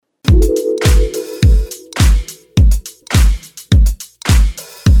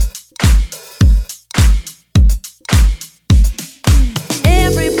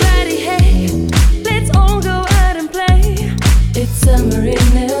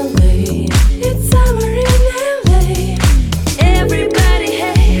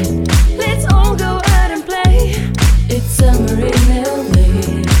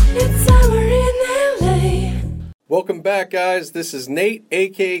guys, this is Nate,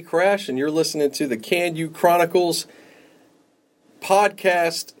 aka Crash, and you're listening to the Can You Chronicles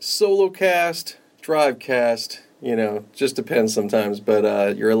podcast, solo cast, drive cast. Just depends sometimes,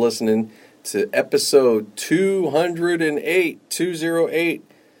 but you're listening to episode 208,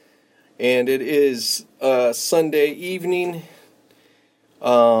 and it is Sunday evening,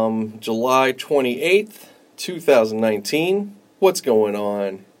 July 28th, 2019. What's going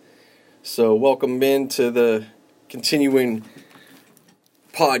on? So welcome into the continuing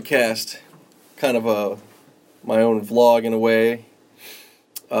podcast, kind of my own vlog in a way,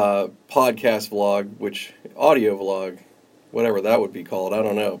 podcast vlog, which audio vlog, whatever that would be called, I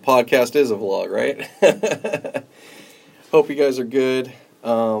don't know. Podcast is a vlog, right? Hope you guys are good.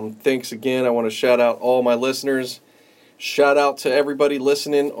 Thanks again. I want to shout out all my listeners. Shout out to everybody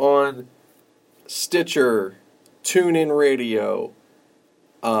listening on Stitcher, TuneIn Radio,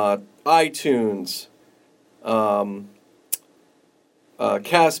 iTunes,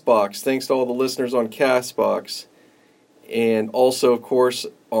 Castbox. Thanks to all the listeners on Castbox, and also, of course,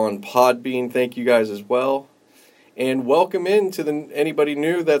 on Podbean. Thank you guys as well, and welcome in to anybody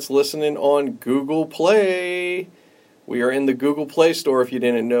new that's listening on Google Play. We are in the Google Play Store, if you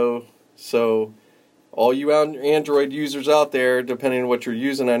didn't know. So, all you Android users out there, depending on what you're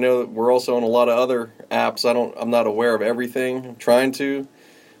using, I know that we're also on a lot of other apps. I'm not aware of everything. I'm trying to.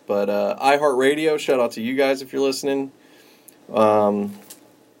 But iHeartRadio, shout out to you guys if you're listening. But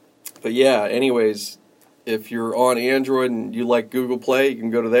yeah, anyways, if you're on Android and you like Google Play, you can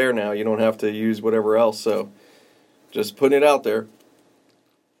go to there now. You don't have to use whatever else. So just putting it out there.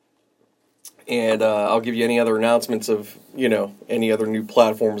 And I'll give you any other announcements of, any other new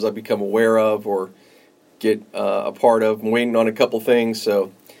platforms I've become aware of or get a part of. I'm waiting on a couple things.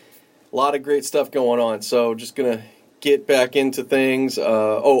 So a lot of great stuff going on. So just going to get back into things.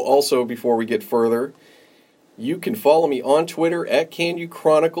 Also, before we get further, you can follow me on Twitter at Can You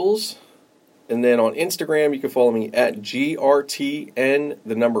Chronicles, and then on Instagram you can follow me at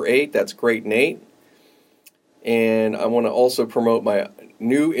GRTN8. That's Great Nate. And I want to also promote my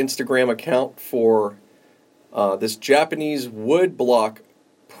new Instagram account for this Japanese wood block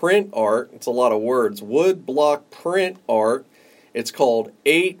print art. It's a lot of words. Wood block print art. It's called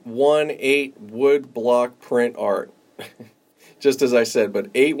 818 wood block print art. Just as I said, but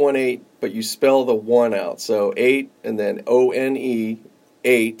 818, but you spell the 1 out. So 8 and then O-N-E,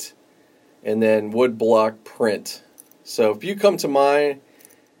 8, and then woodblock print. So if you come to my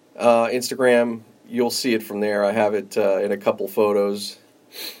Instagram, you'll see it from there. I have it in a couple photos.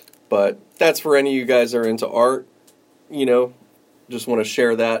 But that's for any of you guys that are into art. Just want to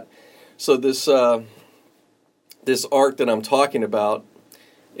share that. So this art that I'm talking about,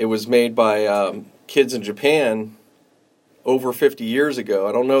 it was made by kids in Japan over 50 years ago.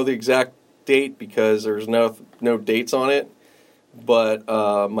 I don't know the exact date because there's no dates on it, but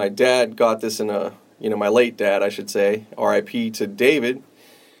my dad got this in my late dad, I should say, R.I.P. to David.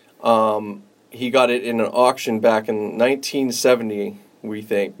 He got it in an auction back in 1970, we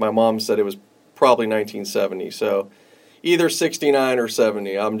think. My mom said it was probably 1970, so either 69 or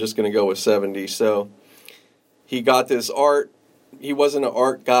 70. I'm just going to go with 70. So he got this art. He wasn't an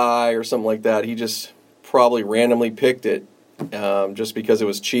art guy or something like that. He just probably randomly picked it just because it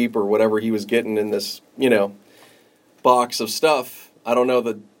was cheap or whatever he was getting in this, box of stuff. I don't know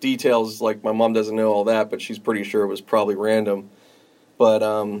the details, like my mom doesn't know all that, but she's pretty sure it was probably random. But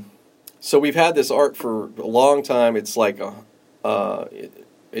so we've had this art for a long time. It's like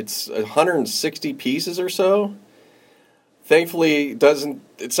it's 160 pieces or so. Thankfully,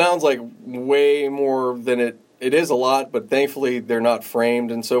 it sounds like way more than it is a lot, but thankfully they're not framed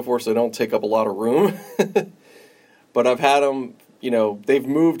and so forth, so they don't take up a lot of room. But I've had them, they've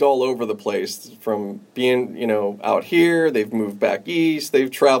moved all over the place from being, out here. They've moved back east.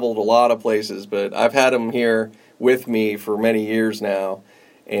 They've traveled a lot of places, but I've had them here with me for many years now.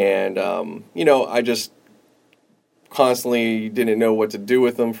 And, I just constantly didn't know what to do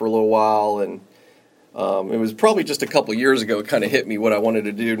with them for a little while. And it was probably just a couple years ago it kind of hit me what I wanted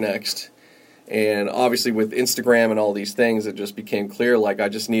to do next. And obviously with Instagram and all these things, it just became clear, like, I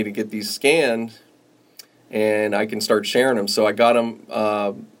just need to get these scanned and I can start sharing them. So I got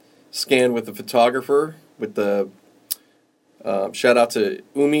them scanned with the photographer, with the, shout out to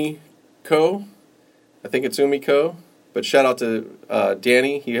Umiko. I think it's Umiko. But shout out to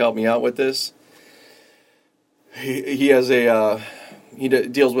Danny. He helped me out with this. He has he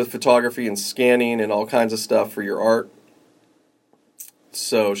deals with photography and scanning and all kinds of stuff for your art.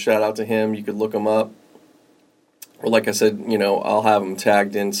 So shout out to him. You could look him up. Or like I said, I'll have him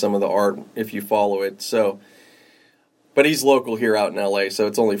tagged in some of the art if you follow it. So But he's local here out in LA, so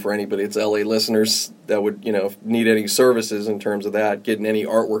it's only for anybody. It's LA listeners that would, need any services in terms of that, getting any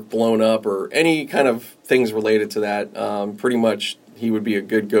artwork blown up or any kind of things related to that. Pretty much he would be a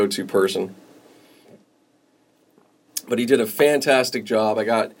good go-to person. But he did a fantastic job. I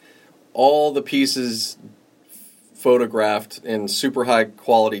got all the pieces photographed in super high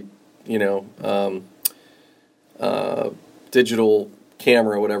quality, digital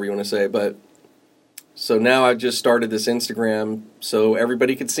camera, whatever you want to say. But so now I've just started this Instagram so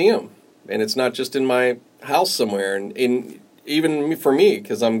everybody could see them. And it's not just in my house somewhere. And even for me,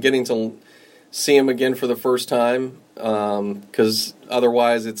 because I'm getting to see them again for the first time. Because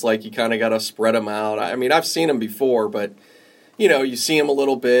otherwise it's like you kind of got to spread them out. I mean, I've seen them before, but, you see them a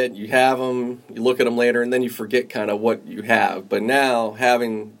little bit, you have them, you look at them later, and then you forget kind of what you have. But now,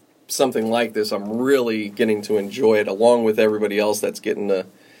 having something like this, I'm really getting to enjoy it, along with everybody else that's getting to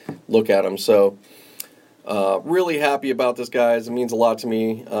look at them. So, really happy about this, guys. It means a lot to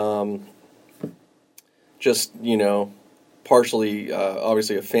me. Just, partially,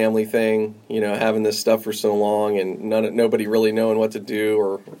 obviously a family thing, having this stuff for so long and nobody really knowing what to do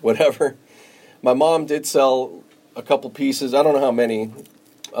or whatever. My mom did sell a couple pieces. I don't know how many.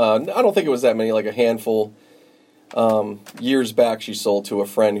 I don't think it was that many, like a handful. Years back, she sold to a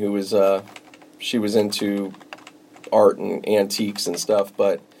friend who was, she was into art and antiques and stuff,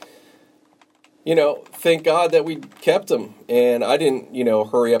 but thank God that we kept them, and I didn't,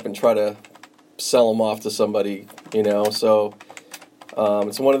 hurry up and try to sell them off to somebody, so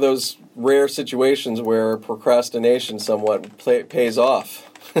it's one of those rare situations where procrastination somewhat pays off.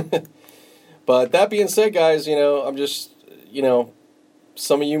 But that being said, guys, I'm just,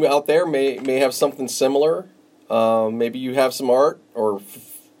 some of you out there may have something similar. Maybe you have some art, or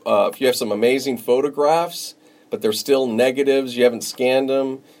if you have some amazing photographs, but they're still negatives, you haven't scanned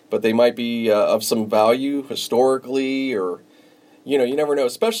them, but they might be of some value historically, or, you never know,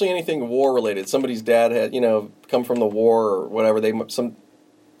 especially anything war-related. Somebody's dad had, come from the war or whatever.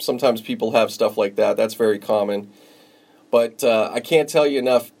 Sometimes people have stuff like that. That's very common. But I can't tell you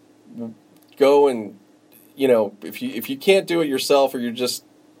enough. Go and, if you can't do it yourself, or you're just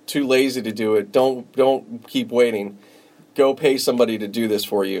too lazy to do it, don't keep waiting. Go pay somebody to do this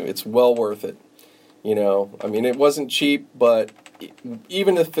for you. It's well worth it. I mean, it wasn't cheap, but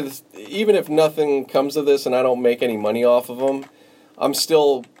even if nothing comes of this and I don't make any money off of them, I'm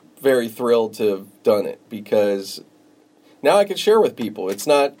still very thrilled to have done it, because now I can share with people. It's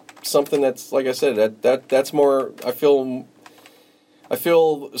not something that's, like I said, that's more, I feel,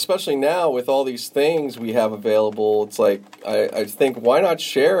 especially now with all these things we have available, it's like, I think, why not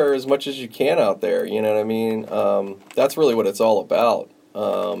share as much as you can out there? You know what I mean? That's really what it's all about.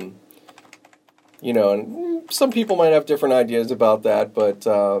 And some people might have different ideas about that, but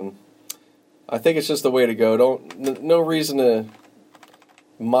I think it's just the way to go. No reason to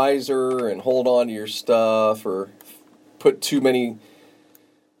miser and hold on to your stuff, or put too many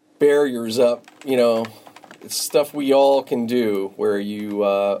barriers up. It's stuff we all can do, where you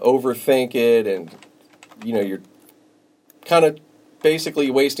overthink it, and you're kind of basically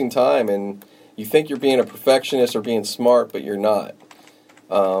wasting time, and you think you're being a perfectionist or being smart, but you're not.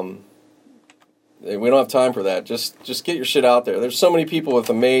 We don't have time for that. Just get your shit out there. There's so many people with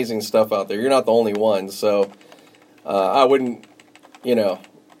amazing stuff out there. You're not the only one. So I wouldn't,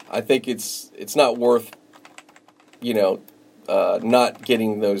 I think it's not worth, not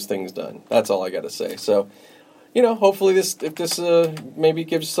getting those things done. That's all I got to say. So, hopefully if this maybe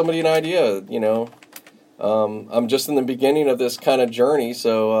gives somebody an idea, I'm just in the beginning of this kind of journey,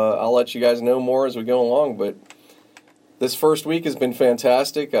 so I'll let you guys know more as we go along. But this first week has been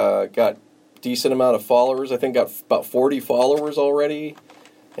fantastic. Got decent amount of followers. I think got about 40 followers already,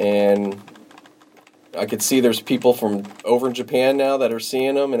 and I could see there's people from over in Japan now that are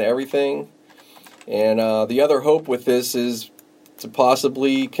seeing them and everything. And the other hope with this is to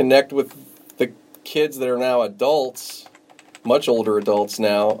possibly connect with the kids that are now adults, much older adults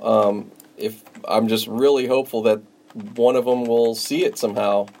now. If I'm just really hopeful that one of them will see it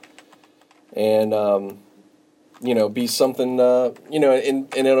somehow, and be something,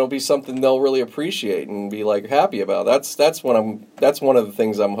 and it'll be something they'll really appreciate and be like happy about. That's one of the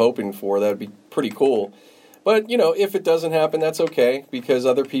things I'm hoping for. That'd be pretty cool. But if it doesn't happen, that's okay, because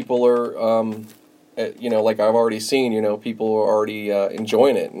other people are, like I've already seen, people are already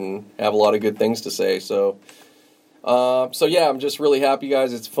enjoying it and have a lot of good things to say. So yeah, I'm just really happy,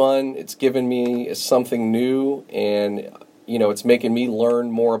 guys. It's fun. It's given me something new, and it's making me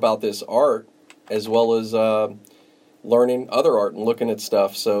learn more about this art, as well as learning other art and looking at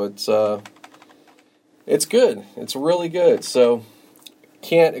stuff. So it's good. It's really good. So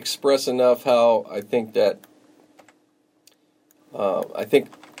can't express enough how I think that I think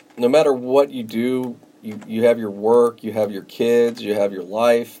no matter what you do, you have your work, you have your kids, you have your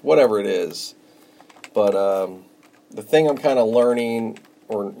life, whatever it is. But the thing I'm kind of learning,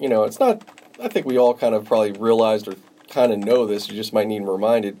 or, it's not, I think we all kind of probably realized or kind of know this, you just might need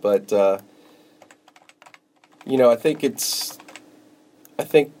reminded, but, I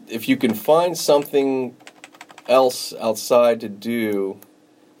think if you can find something else outside to do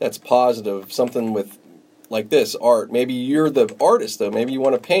that's positive, something with, like this, art. Maybe you're the artist, though. Maybe you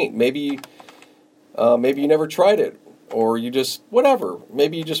want to paint. Maybe you never tried it, or you just, whatever.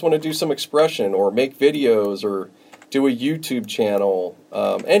 Maybe you just want to do some expression, or make videos, or do a YouTube channel.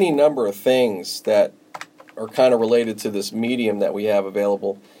 Any number of things that are kind of related to this medium that we have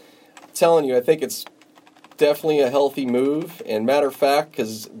available. I'm telling you, I think it's definitely a healthy move. And matter of fact,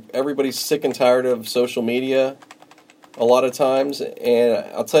 because everybody's sick and tired of social media a lot of times, and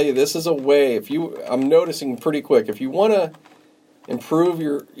I'll tell you, this is a way, I'm noticing pretty quick, if you want to improve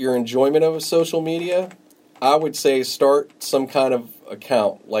your enjoyment of social media, I would say start some kind of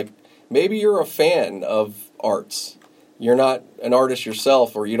account. Like, maybe you're a fan of arts. You're not an artist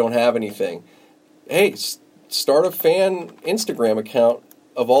yourself, or you don't have anything. Hey, start a fan Instagram account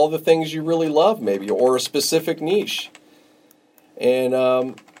of all the things you really love, maybe, or a specific niche.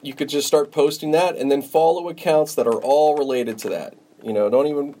 And you could just start posting that, and then follow accounts that are all related to that. Don't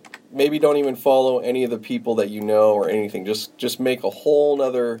even follow any of the people that you know or anything. Just make a whole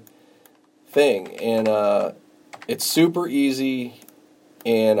nother thing. And it's super easy.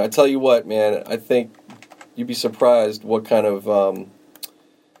 And I tell you what, man, I think you'd be surprised what kind of,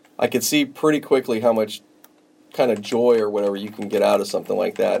 I could see pretty quickly how much kind of joy or whatever you can get out of something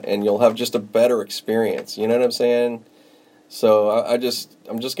like that. And you'll have just a better experience. You know what I'm saying? So I'm just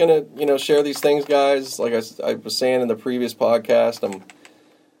gonna, share these things, guys. Like I was saying in the previous podcast,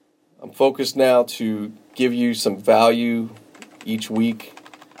 I'm focused now to give you some value each week,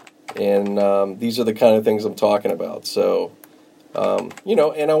 and these are the kind of things I'm talking about. So,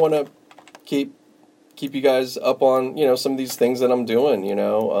 and I want to keep you guys up on, some of these things that I'm doing,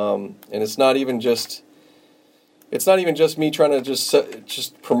 and it's not even just me trying to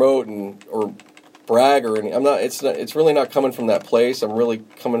just promote or brag or any. It's really not coming from that place. I'm really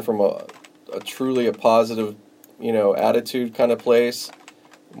coming from a truly a positive, attitude kind of place.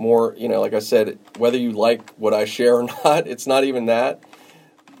 More, like I said, whether you like what I share or not, it's not even that.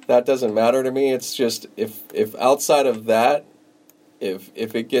 That doesn't matter to me. It's just if outside of that, if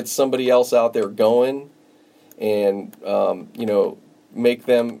it gets somebody else out there going, and make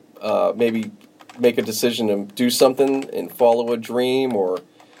them maybe make a decision to do something and follow a dream, or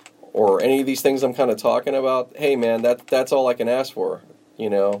any of these things I'm kind of talking about, hey man, that's all I can ask for.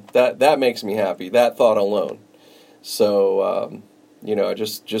 That makes me happy. That thought alone. So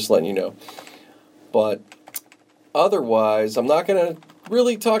just letting you know. But otherwise, I'm not gonna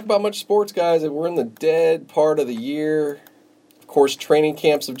really talk about much sports, guys. We're in the dead part of the year. Of course, training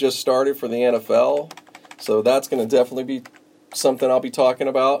camps have just started for the NFL, so that's gonna definitely be something I'll be talking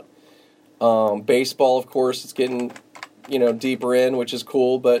about. Baseball, of course, it's getting deeper in, which is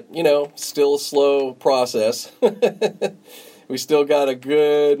cool, but, still a slow process. We still got a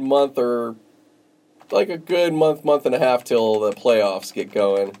good month and a half till the playoffs get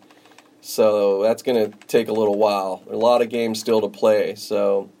going. So that's going to take a little while. There are a lot of games still to play.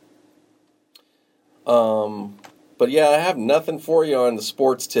 So, but yeah, I have nothing for you on the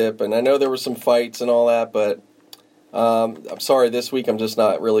sports tip, and I know there were some fights and all that, but I'm sorry, this week I'm just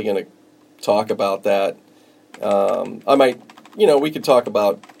not really going to talk about that. I might, we could talk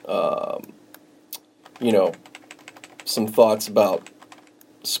about, some thoughts about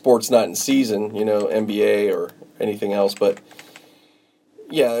sports not in season, NBA or anything else. But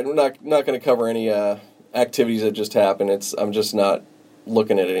yeah, I'm not going to cover any activities that just happened. I'm just not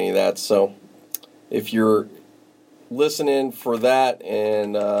looking at any of that. So if you're listening for that,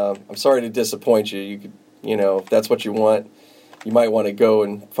 and I'm sorry to disappoint you, you could, if that's what you want, you might want to go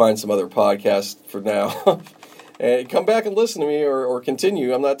and find some other podcasts for now. And come back and listen to me, or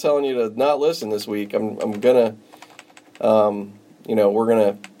continue. I'm not telling you to not listen this week. I'm gonna, we're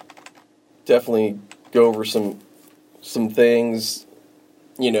gonna definitely go over some things.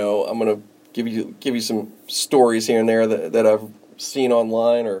 I'm gonna give you some stories here and there that I've seen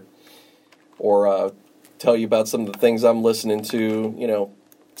online, or tell you about some of the things I'm listening to.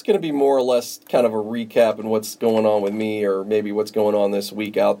 It's going to be more or less kind of a recap and what's going on with me, or maybe what's going on this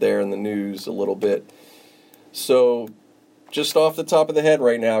week out there in the news a little bit. So, just off the top of the head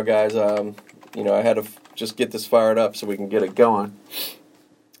right now, guys, I had to just get this fired up so we can get it going.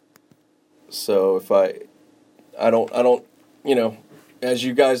 So if I don't, as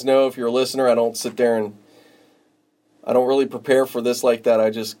you guys know, if you're a listener, I don't sit there and I don't really prepare for this like that. I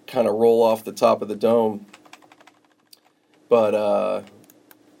just kind of roll off the top of the dome. But,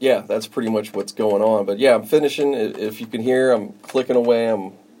 yeah, that's pretty much what's going on. But, yeah, I'm finishing. If you can hear, I'm clicking away.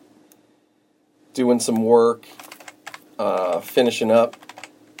 I'm doing some work, finishing up.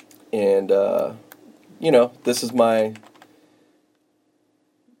 And, this is my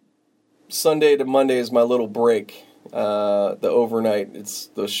Sunday to Monday is my little break. The overnight. It's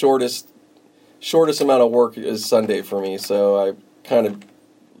the shortest amount of work is Sunday for me, so I kind of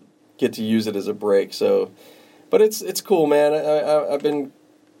get to use it as a break. So, but it's cool, man. I've been,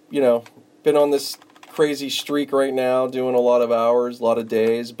 been on this crazy streak right now, doing a lot of hours, a lot of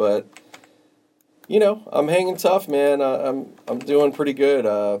days, but I'm hanging tough, man. I'm doing pretty good.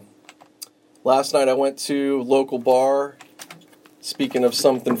 Last night I went to local bar. Speaking of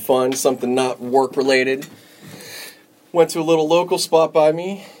something fun, something not work related. Went to a little local spot by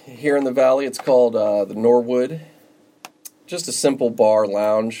me here in the valley. It's called the Norwood. Just a simple bar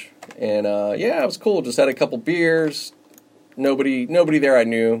lounge. And it was cool. Just had a couple beers. Nobody there I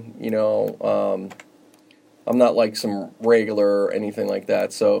knew. I'm not like some regular or anything like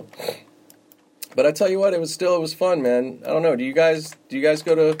that. So, but I tell you what, it was fun, man. I don't know. Do you guys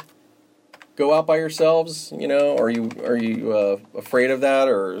go out by yourselves? Are you afraid of that,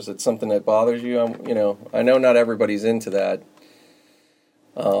 or is it something that bothers you? I know not everybody's into that.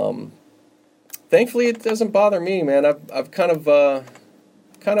 Thankfully, it doesn't bother me, man. I've kind of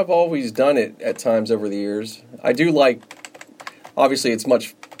always done it at times over the years. I do like. Obviously, it's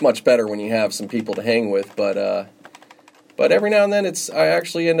much better when you have some people to hang with, but every now and then I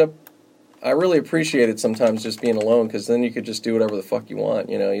actually end up. I really appreciate it sometimes just being alone, because then you could just do whatever the fuck you want.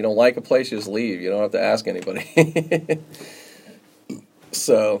 You don't like a place, you just leave. You don't have to ask anybody.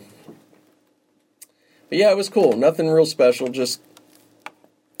 So, but yeah, it was cool. Nothing real special. Just,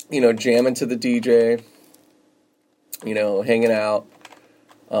 jamming to the DJ. Hanging out.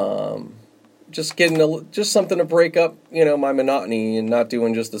 Just getting just something to break up, my monotony and not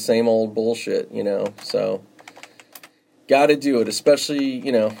doing just the same old bullshit. So, got to do it, especially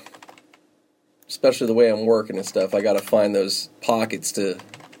the way I'm working and stuff. I got to find those pockets to,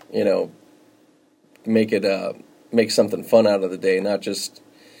 make something fun out of the day, not just,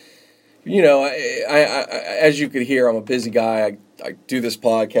 I as you could hear, I'm a busy guy. I do this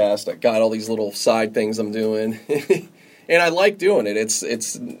podcast. I got all these little side things I'm doing, and I like doing it.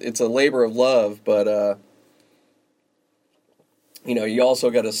 It's a labor of love, but you also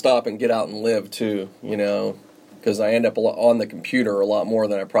got to stop and get out and live too, because I end up on the computer a lot more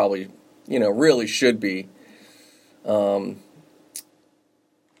than I probably really should be. But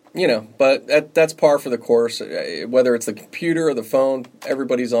that's par for the course. Whether it's the computer or the phone,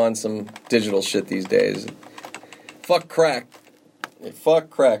 everybody's on some digital shit these days. Fuck crack. Fuck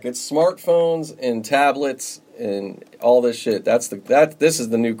crack. It's smartphones and tablets and all this shit. This is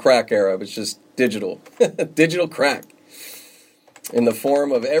the new crack era. It's just digital. Digital crack. In the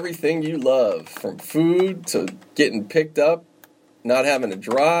form of everything you love, from food to getting picked up, not having to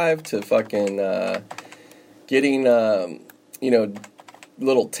drive, to fucking getting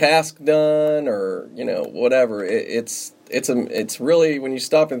little task done, or whatever. It's really, when you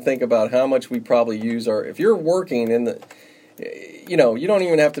stop and think about how much we probably use if you're working in the, you don't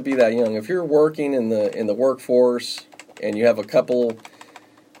even have to be that young. If you're working in the workforce and you have a couple,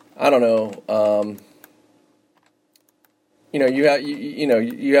 I don't know,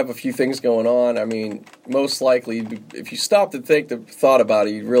 you have a few things going on. I mean, most likely, if you stopped and thought about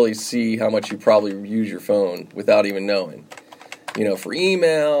it, you'd really see how much you probably use your phone without even knowing. For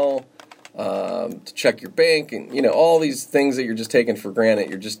email, to check your bank, and all these things that you're just taking for granted.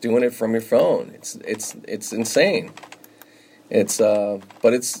 You're just doing it from your phone. It's insane.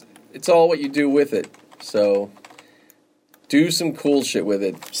 But it's all what you do with it. So do some cool shit with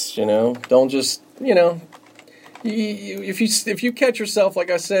it. Don't just If you catch yourself, like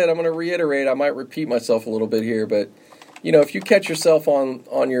I said, I'm going to reiterate, I might repeat myself a little bit here, but, if you catch yourself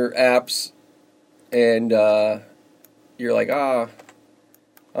on your apps and you're like,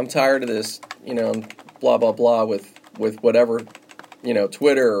 I'm tired of this, blah, blah, blah, with whatever,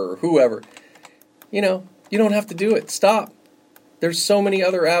 Twitter or whoever, you don't have to do it. Stop. There's so many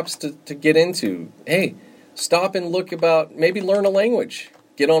other apps to get into. Hey, stop and maybe learn a language.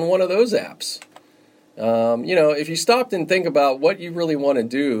 Get on one of those apps. If you stopped and think about what you really want to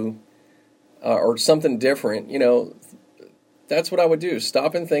do, or something different, that's what I would do.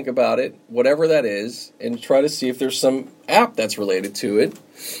 Stop and think about it, whatever that is, and try to see if there's some app that's related to it,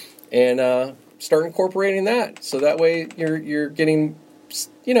 and start incorporating that. So that way you're getting,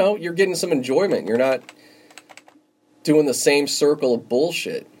 you're getting some enjoyment. You're not doing the same circle of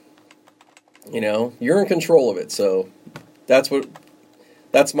bullshit. You're in control of it. So that's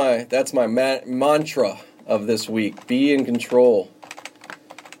my mantra of this week. Be in control.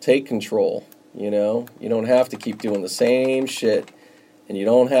 Take control. You don't have to keep doing the same shit, and you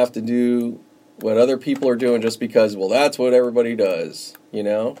don't have to do what other people are doing just because, well, that's what everybody does,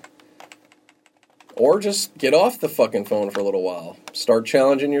 Or just get off the fucking phone for a little while. Start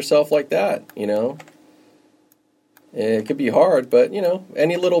challenging yourself like that, It could be hard, but,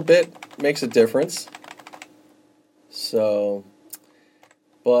 any little bit makes a difference. So,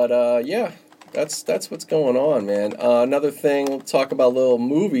 but, yeah, that's what's going on, man. Another thing, we'll talk about little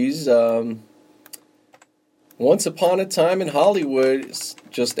movies. Once Upon a Time in Hollywood is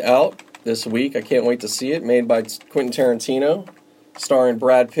just out this week. I can't wait to see it. Made by Quentin Tarantino, starring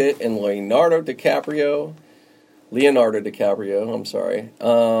Brad Pitt and Leonardo DiCaprio, I'm sorry.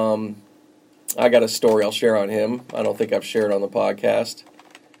 I got a story I'll share on him. I don't think I've shared on the podcast.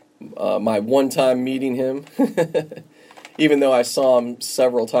 My one-time meeting him, even though I saw him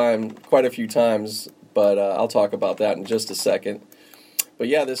quite a few times, but I'll talk about that in just a second. But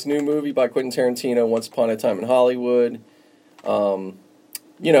yeah, this new movie by Quentin Tarantino, Once Upon a Time in Hollywood,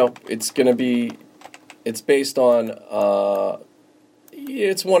 it's based on,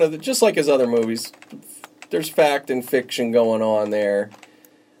 it's one of just like his other movies, there's fact and fiction going on there,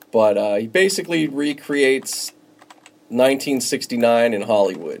 but he basically recreates 1969 in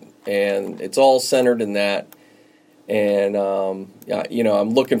Hollywood, and it's all centered in that, and, I'm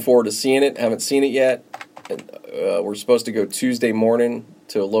looking forward to seeing it. Haven't seen it yet. We're supposed to go Tuesday morning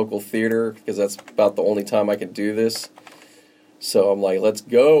to a local theater because that's about the only time I can do this. So I'm like, let's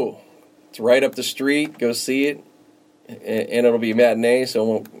go. It's right up the street. Go see it, and it'll be a matinee,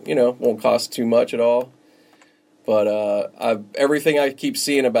 so it won't cost too much at all. But everything I keep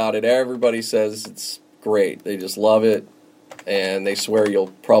seeing about it, everybody says it's great. They just love it, and they swear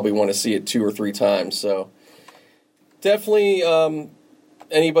you'll probably want to see it 2 or 3 times. So definitely.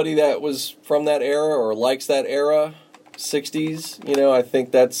 Anybody that was from that era or likes that era, 60s, I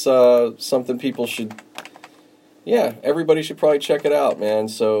think that's something people should, everybody should probably check it out, man.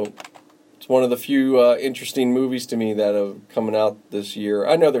 So it's one of the few interesting movies to me that have coming out this year.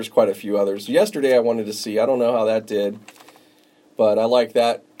 I know there's quite a few others. Yesterday I wanted to see, I don't know how that did, but I like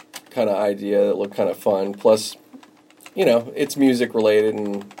that kind of idea. It looked kind of fun. Plus, it's music related,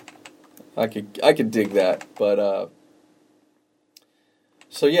 and I could dig that, but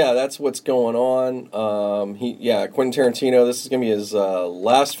so yeah, that's what's going on. Quentin Tarantino, this is going to be his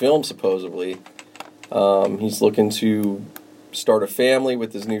last film, supposedly. He's looking to start a family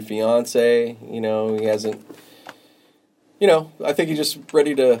with his new fiance. He hasn't, I think he's just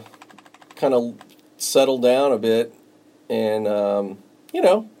ready to kind of settle down a bit and,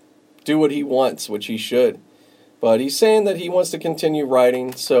 do what he wants, which he should. But he's saying that he wants to continue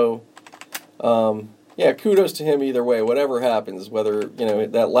writing, so, yeah, kudos to him either way. Whatever happens, whether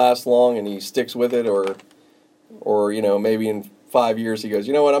that lasts long and he sticks with it, or maybe in 5 years he goes,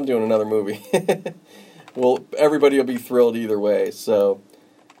 you know what, I'm doing another movie. Well, everybody will be thrilled either way. So,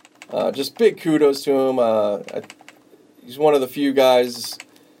 just big kudos to him. He's one of the few guys,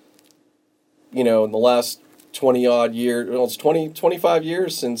 in the last 20 odd years. Well, it's 25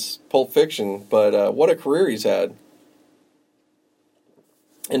 years since Pulp Fiction, but what a career he's had.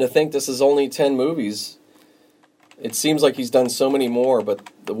 And to think this is only 10 movies, it seems like he's done so many more, but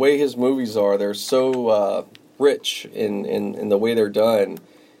the way his movies are, they're so rich in the way they're done.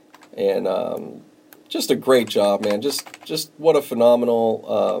 And just a great job, man. Just what a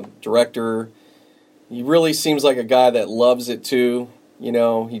phenomenal director. He really seems like a guy that loves it, too.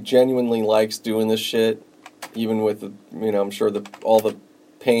 He genuinely likes doing this shit, even with, I'm sure all the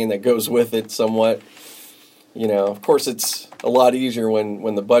pain that goes with it somewhat. Of course, it's a lot easier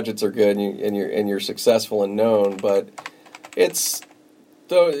when the budgets are good and you're successful and known, but it's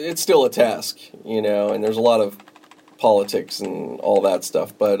still a task, and there's a lot of politics and all that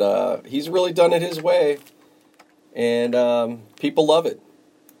stuff. But he's really done it his way, and people love it.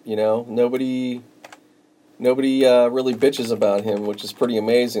 Nobody really bitches about him, which is pretty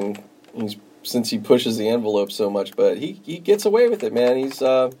amazing. Since he pushes the envelope so much, but he gets away with it, man. He's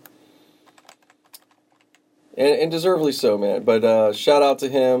and deservedly so, man. But shout out to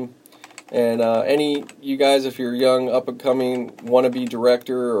him. And any you guys, if you're young, up and coming, wannabe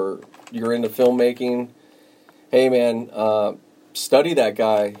director, or you're into filmmaking, hey man, study that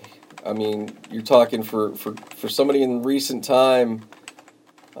guy. I mean, you're talking for somebody in recent time.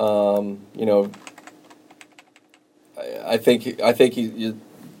 I think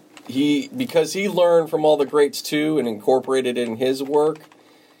he because he learned from all the greats too and incorporated it in his work.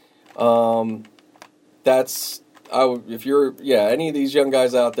 if you're, any of these young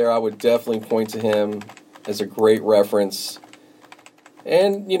guys out there, I would definitely point to him as a great reference.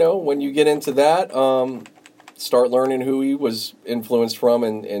 And, when you get into that, start learning who he was influenced from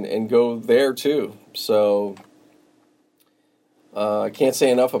and go there too. So, I can't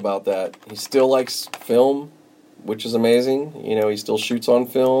say enough about that. He still likes film, which is amazing. He still shoots on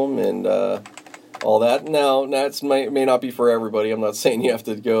film and all that. Now, that may not be for everybody. I'm not saying you have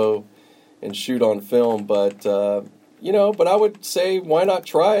to go and shoot on film, but, but I would say why not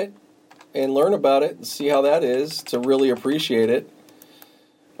try it and learn about it and see how that is to really appreciate it.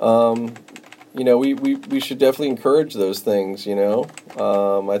 We should definitely encourage those things,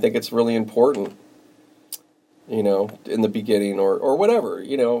 I think it's really important, in the beginning or whatever,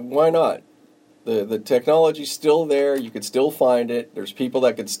 why not? The technology's still there. You could still find it. There's people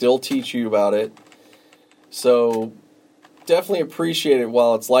that could still teach you about it. So definitely appreciate it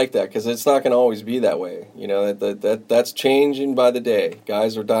while it's like that, because it's not going to always be that way. That's changing by the day.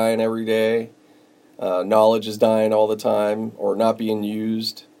 Guys are dying every day. Knowledge is dying all the time or not being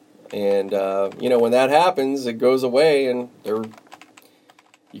used. And, when that happens, it goes away, and you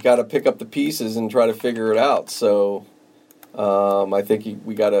got to pick up the pieces and try to figure it out. So I think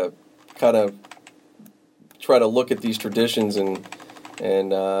we got to kind of try to look at these traditions and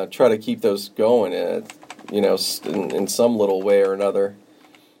try to keep those going, in some little way or another.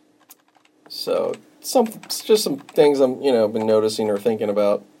 So just some things I'm, been noticing or thinking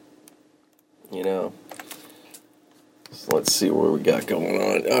about, So let's see what we got going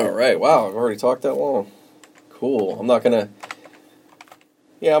on. All right. Wow, I've already talked that long. Cool. I'm going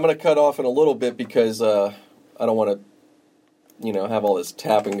to cut off in a little bit because I don't want to, have all this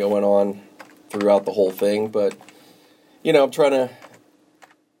tapping going on throughout the whole thing. But, I'm trying to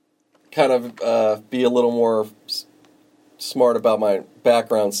kind of be a little more smart about my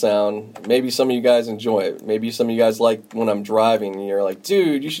background sound. Maybe some of you guys enjoy it. Maybe some of you guys like when I'm driving and you're like,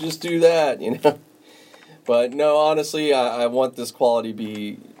 dude, you should just do that, But no, honestly, I want this quality to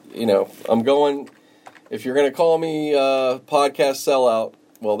be, I'm going, if you're going to call me podcast sellout,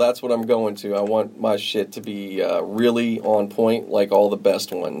 well, that's what I'm going to. I want my shit to be really on point, like all the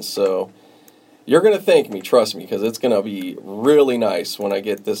best ones. So you're going to thank me, trust me, because it's going to be really nice when I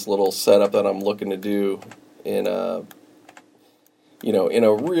get this little setup that I'm looking to do in a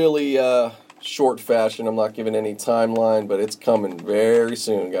really short fashion. I'm not giving any timeline, but it's coming very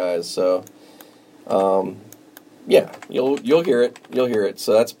soon, guys. So, you'll hear it. You'll hear it.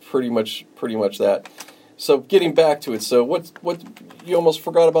 So that's pretty much that. So getting back to it. So what you almost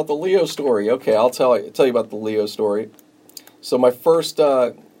forgot about the Leo story. Okay, I'll tell you about the Leo story. So my first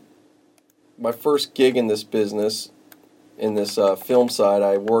gig in this business, in this film side,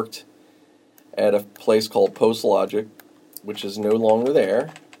 I worked at a place called Post Logic, which is no longer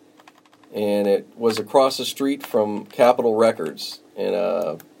there, and it was across the street from Capitol Records in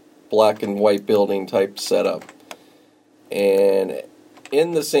a black and white building type setup. And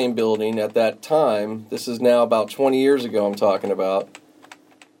in the same building at that time, this is now about 20 years ago I'm talking about,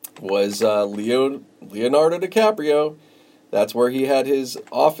 was Leonardo DiCaprio. That's where he had his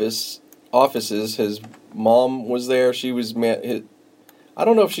offices. His mom was there. She was, I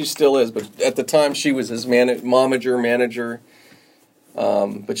don't know if she still is, but at the time she was his manager.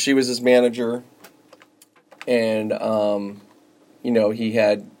 But she was his manager. And, he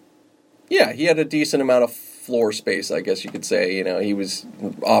had a decent amount of floor space, I guess you could say. He was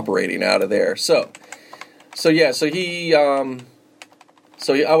operating out of there. So he,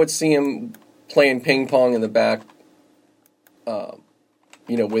 I would see him playing ping pong in the back,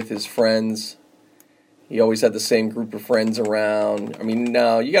 with his friends. He always had the same group of friends around. I mean,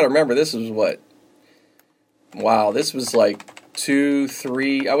 now, you got to remember, this was this was like 2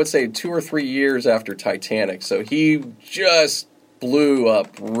 or 3 years after Titanic. So he just blew up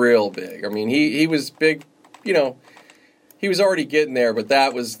real big. I mean, he was big, he was already getting there, but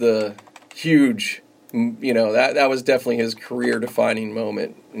that was the huge, that was definitely his career-defining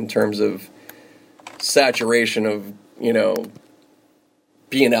moment in terms of saturation of,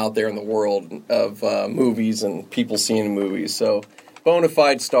 being out there in the world of movies and people seeing movies. So, bona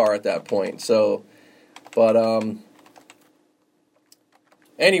fide star at that point. So, but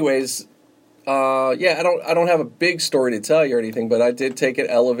anyways, I don't have a big story to tell you or anything, but I did take an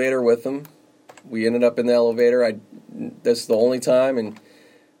elevator with him. We ended up in the elevator. This is the only time, and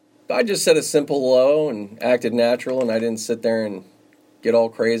I just said a simple hello and acted natural, and I didn't sit there and get all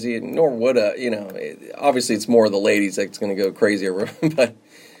crazy, nor would I, obviously it's more the ladies that's going to go crazy over him,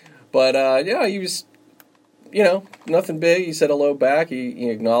 but he was, nothing big. He said hello back,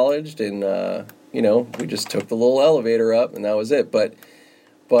 he acknowledged, and, we just took the little elevator up, and that was it, but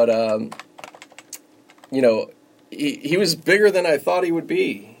he was bigger than I thought he would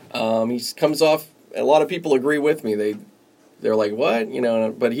be. He comes off. A lot of people agree with me. They're like, what? You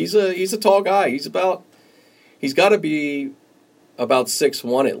know, but he's a tall guy. He's got to be about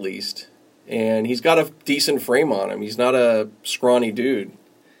 6'1" at least, and he's got a decent frame on him. He's not a scrawny dude.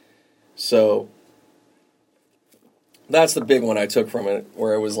 So that's the big one I took from it,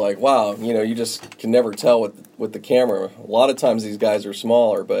 where it was like, wow, you know, you just can never tell with the camera. A lot of times these guys are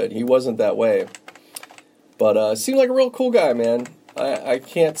smaller, but he wasn't that way. But seemed like a real cool guy, man. I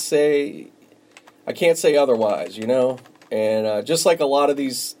can't say otherwise, you know. And just like a lot of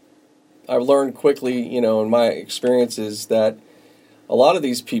these, I've learned quickly, you know, in my experiences that a lot of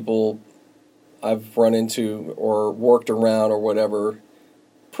these people I've run into or worked around or whatever,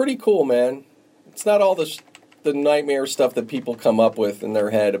 pretty cool, man. It's not all the nightmare stuff that people come up with in their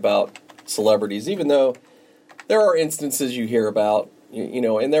head about celebrities, even though there are instances you hear about, you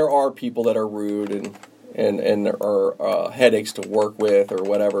know, and there are people that are rude and are headaches to work with or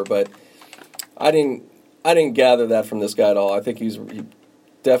whatever, but I didn't gather that from this guy at all. I think he's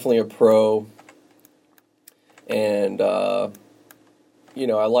definitely a pro, and you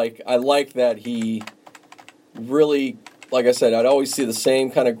know, I like that he really, like I said, I'd always see the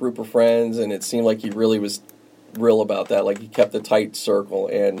same kind of group of friends, and it seemed like he really was real about that. Like he kept a tight circle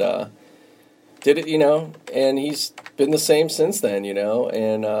and did it, you know, and he's been the same since then, you know,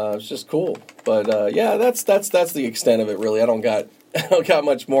 and it's just cool. But yeah, that's the extent of it, really. I don't got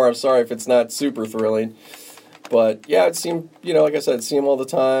much more. I'm sorry if it's not super thrilling. But yeah, it seemed, you know, like I said, I'd see him all the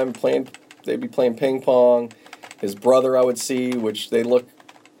time they'd be playing ping pong. His brother I would see, which they look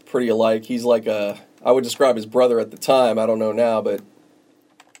pretty alike. He's like I would describe his brother at the time, I don't know now, but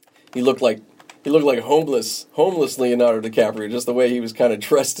he looked like homeless Leonardo DiCaprio, just the way he was kind of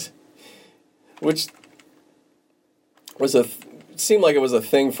dressed, which was seemed like it was a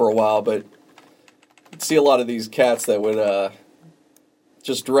thing for a while, but you'd see a lot of these cats that would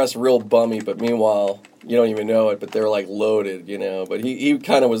just dress real bummy, but meanwhile, you don't even know it, but they're like loaded, you know, but he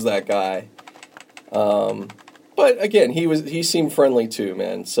kind of was that guy. But again, he seemed friendly too,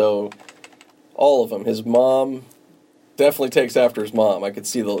 man, so all of them. His mom definitely takes after his mom. I could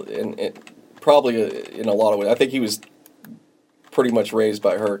see probably in a lot of ways. I think he was pretty much raised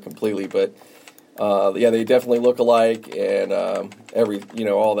by her completely, but yeah, they definitely look alike and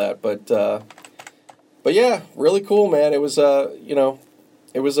all that. But yeah, really cool, man. It was you know,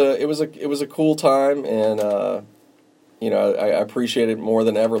 it was a cool time, and you know, I appreciate it more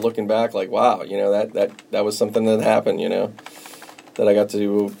than ever looking back. Like, wow, you know, that was something that happened, you know, that I got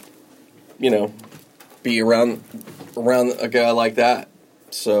to, you know, be around a guy like that.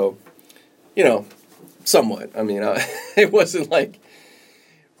 So, you know, somewhat. I mean, it wasn't like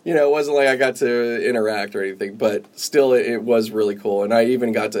I got to interact or anything, but still it was really cool. And I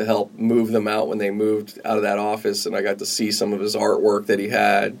even got to help move them out when they moved out of that office, and I got to see some of his artwork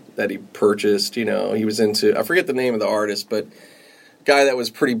that he purchased. You know, he was into, I forget the name of the artist, but a guy that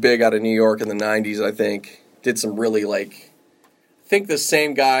was pretty big out of New York in the 90s, I think, did some really, like, I think the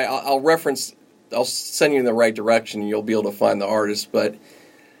same guy, I'll send you in the right direction and you'll be able to find the artist, but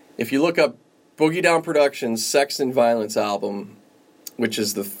if you look up Boogie Down Productions' Sex and Violence album, which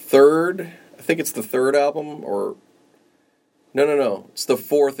is the third, I think it's the third album, or, no, it's the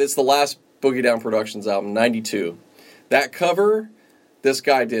fourth, it's the last Boogie Down Productions album, 92. That cover, this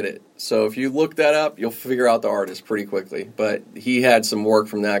guy did it. So if you look that up, you'll figure out the artist pretty quickly. But he had some work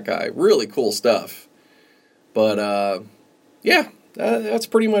from that guy. Really cool stuff. But, yeah, that's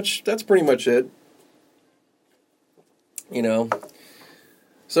pretty much it. You know.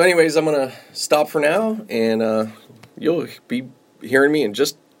 So anyways, I'm going to stop for now, and you'll be hearing me in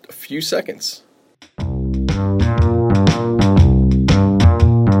just a few seconds.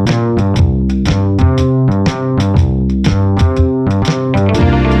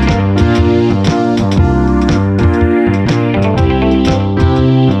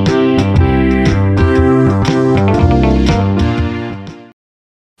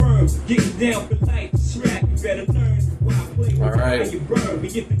 All right.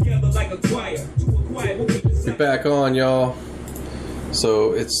 Get back on, y'all.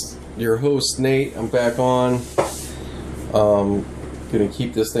 So it's your host, Nate. I'm back on. Gonna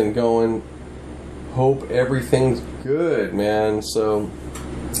keep this thing going. Hope everything's good, man. So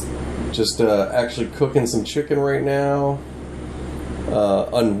just actually cooking some chicken right now.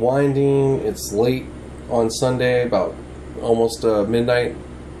 Unwinding. It's late on Sunday, about almost midnight.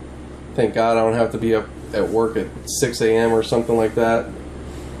 Thank God I don't have to be up at work at 6 a.m. or something like that.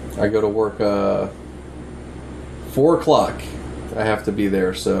 I go to work 4 o'clock. I have to be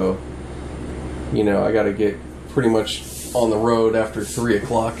there, so, you know, I got to get pretty much on the road after 3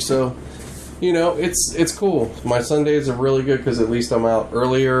 o'clock. So it's cool. My Sundays are really good because at least I'm out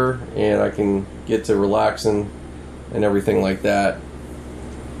earlier and I can get to relaxing and everything like that.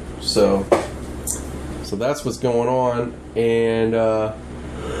 So that's what's going on. And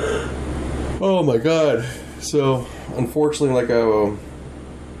oh my god. So unfortunately, like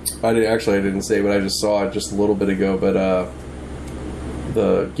I didn't say, but I just saw it just a little bit ago. But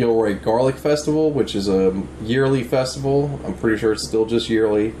the Gilroy Garlic Festival, which is a yearly festival, I'm pretty sure it's still just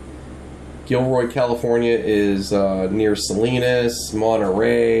yearly. Gilroy, California is near Salinas,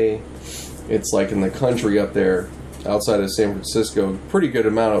 Monterey. It's like in the country up there, outside of San Francisco. Pretty good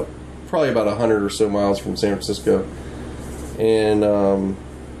amount of, probably about 100 or so miles from San Francisco. And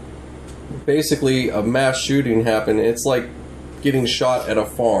basically a mass shooting happened. It's like getting shot at a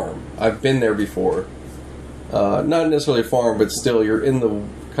farm. I've been there before. Not necessarily a farm, but still, you're in the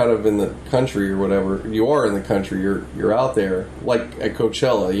kind of in the country or whatever. You are in the country. You're out there, like at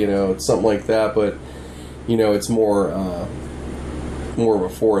Coachella. It's something like that. But it's more of a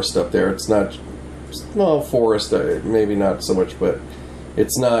forest up there. It's not forest. Maybe not so much, but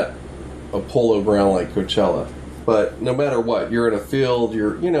it's not a polo ground like Coachella. But no matter what, you're in a field.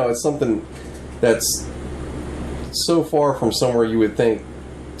 It's something that's so far from somewhere you would think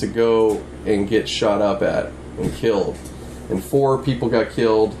to go and get shot up at and killed. And 4 people got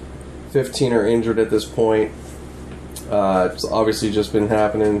killed, 15 are injured at this point. It's obviously just been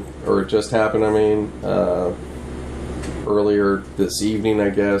happening, or it just happened, earlier this evening, I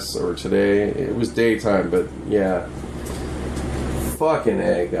guess, or today. It was daytime, but yeah. Fucking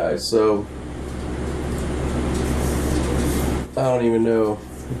A, guys. So, I don't even know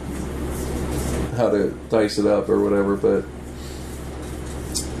how to dice it up or whatever, but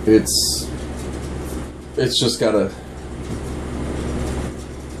it's just gotta.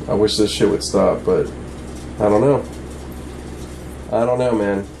 I wish this shit would stop, but I don't know. I don't know,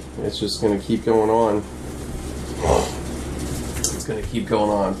 man. It's just gonna keep going on. It's gonna keep going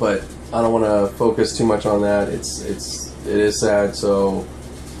on, but I don't want to focus too much on that. It is sad, so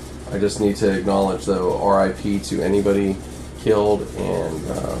I just need to acknowledge, though, RIP to anybody killed, and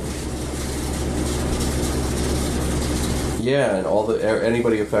yeah, and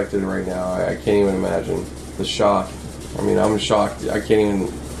anybody affected right now. I can't even imagine the shock. I'm shocked. I can't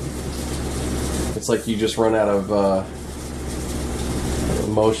even. It's like you just run out of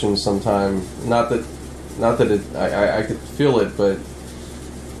emotion sometime. Not that I could feel it, but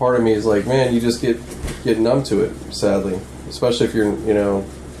part of me is like, man, you just get numb to it. Sadly, especially if you're, I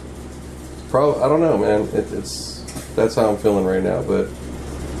don't know, man. That's how I'm feeling right now. But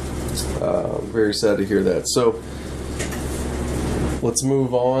very sad to hear that. So let's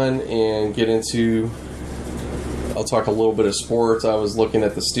move on and get into. I'll talk a little bit of sports. I was looking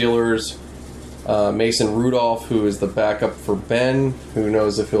at the Steelers. Mason Rudolph, who is the backup for Ben, who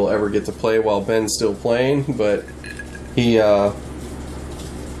knows if he'll ever get to play while Ben's still playing, but he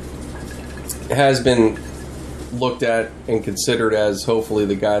has been looked at and considered as hopefully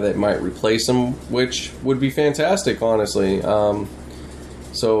the guy that might replace him, which would be fantastic, honestly.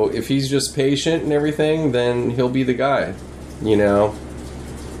 So if he's just patient and everything, then he'll be the guy,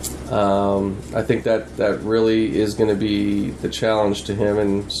 I think that really is going to be the challenge to him,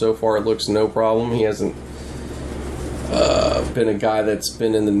 and so far it looks no problem. He hasn't been a guy that's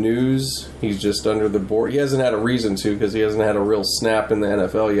been in the news. He's just under the board. He hasn't had a reason to, because he hasn't had a real snap in the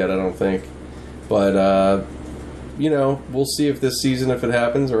NFL yet, I don't think. But, we'll see if this season, if it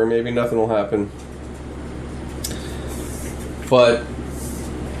happens, or maybe nothing will happen. But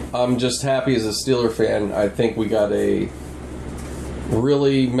I'm just happy as a Steeler fan. I think we got a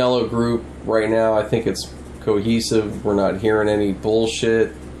really mellow group right now. I think it's cohesive. We're not hearing any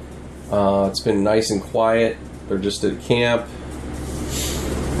bullshit. It's been nice and quiet. They're just at camp.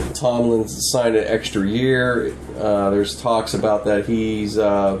 Tomlin's signed an extra year. There's talks about that he's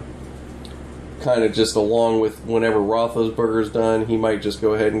kind of just along with whenever Roethlisberger's done, he might just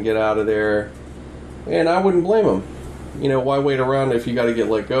go ahead and get out of there. And I wouldn't blame him. Why wait around if you got to get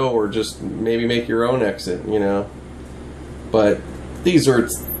let go, or just maybe make your own exit, But these are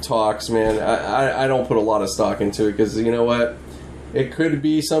talks, man. I don't put a lot of stock into it, because you know what? It could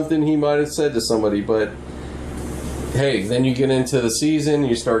be something he might have said to somebody, but hey, then you get into the season,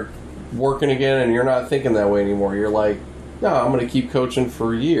 you start working again, and you're not thinking that way anymore. You're like, no, I'm going to keep coaching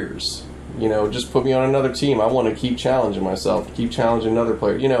for years. Just put me on another team. I want to keep challenging myself, keep challenging another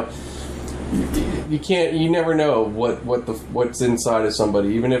player. You can't. You never know what's inside of somebody,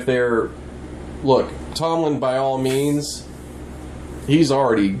 even if they're. Look, Tomlin, by all means, he's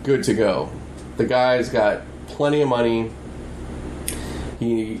already good to go. The guy's got plenty of money.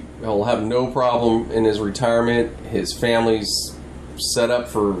 He'll have no problem in his retirement. His family's set up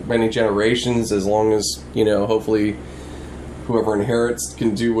for many generations, as long as, hopefully whoever inherits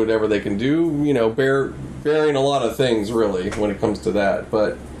can do whatever they can do, bearing a lot of things, really, when it comes to that.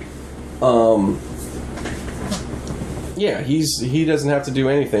 But, yeah, he doesn't have to do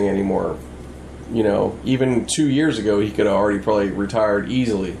anything anymore. Even 2 years ago, he could have already probably retired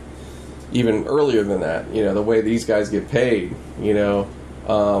easily. Even earlier than that, the way these guys get paid,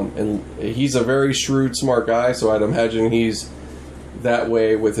 and he's a very shrewd, smart guy, so I'd imagine he's that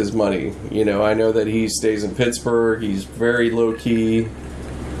way with his money. I know that he stays in Pittsburgh. He's very low key.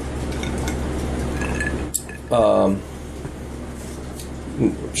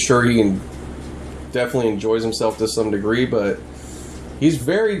 Sure, he definitely enjoys himself to some degree, but he's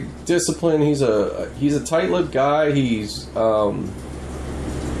very disciplined. He's a tight-lipped guy.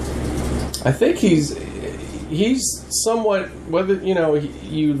 I think he's somewhat, whether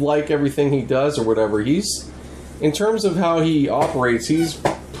you like everything he does or whatever, he's, in terms of how he operates, he's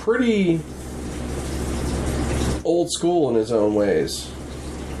pretty old school in his own ways.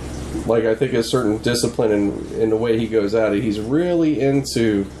 Like, I think a certain discipline in the way he goes at it. He's really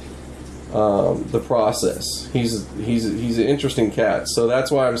into the process. He's an interesting cat. So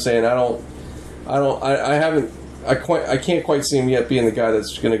that's why I'm saying I can't quite see him yet being the guy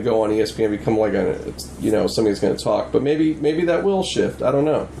that's going to go on ESPN and become like somebody's going to talk. But maybe that will shift. I don't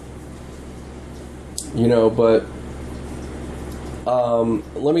know. But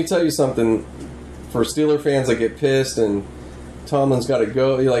let me tell you something. For Steeler fans that get pissed and Tomlin's got to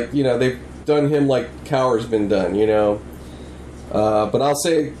go, they've done him like Cowher's been done, But I'll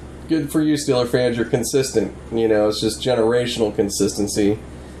say, good for you, Steeler fans. You're consistent. It's just generational consistency.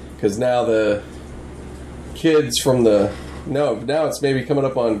 Because now the kids from now it's maybe coming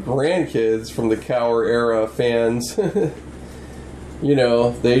up on grandkids from the Cowher era fans.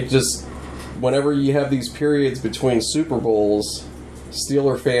 They just, whenever you have these periods between Super Bowls,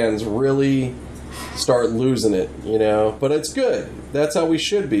 Steeler fans really start losing it, But it's good. That's how we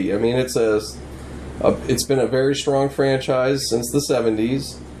should be. I mean, it's been a very strong franchise since the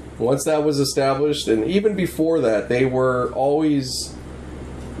 70s. Once that was established, and even before that, they were always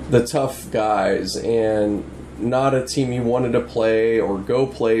the tough guys and not a team you wanted to play or go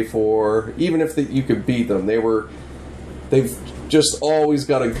play for, even if you could beat them. They've just always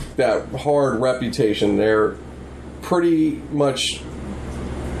got that hard reputation. They're pretty much,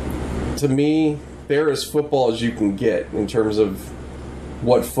 to me, they're as football as you can get in terms of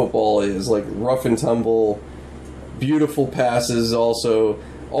what football is. Like rough and tumble, beautiful passes, also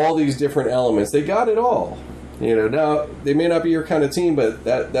all these different elements. They got it all. Now they may not be your kind of team, but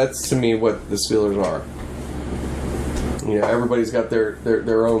that's to me what the Steelers are. Everybody's got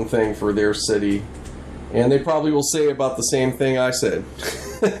their own thing for their city, and they probably will say about the same thing I said.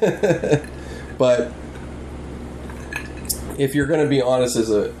 But if you're going to be honest as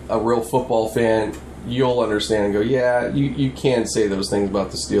a real football fan, you'll understand and go, yeah, you can say those things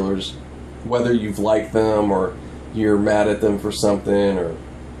about the Steelers, whether you've liked them or you're mad at them for something or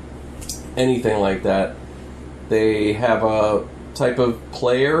anything like that. They have a type of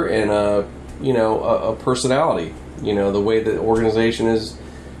player and a personality. The way the organization is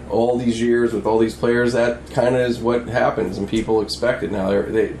all these years with all these players, that kind of is what happens, and people expect it now.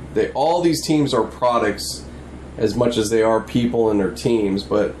 They all these teams are products as much as they are people and their teams,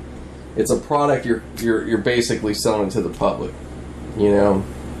 but it's a product you're basically selling to the public.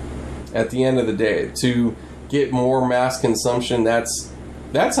 At the end of the day, to get more mass consumption, that's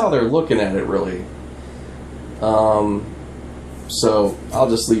how they're looking at it, really. So I'll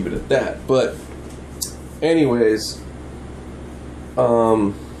just leave it at that. But anyways,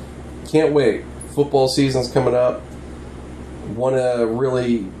 can't wait. Football season's coming up. Want to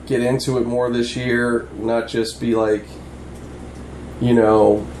really get into it more this year, not just be like,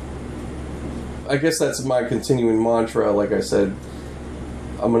 I guess that's my continuing mantra. Like I said,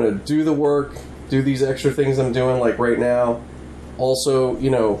 I'm going to do the work, do these extra things I'm doing like right now. Also,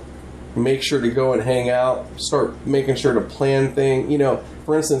 make sure to go and hang out, start making sure to plan things.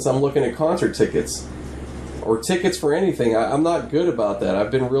 For instance, I'm looking at concert tickets or tickets for anything. I'm not good about that.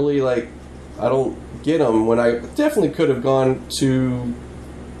 I've been really I don't get them when I definitely could have gone to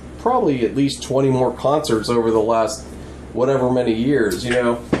probably at least 20 more concerts over the last whatever many years,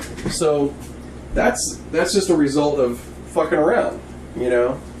 So that's just a result of fucking around,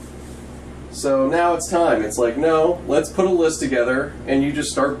 So now it's time. It's like, no, let's put a list together, and you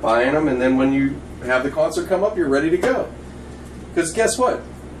just start buying them, and then when you have the concert come up, you're ready to go. Because guess what?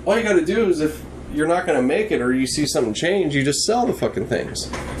 All you got to do is, if you're not going to make it or you see something change, you just sell the fucking things.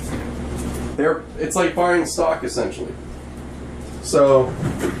 It's like buying stock, essentially. So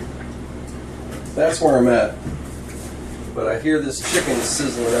that's where I'm at. but I hear this chicken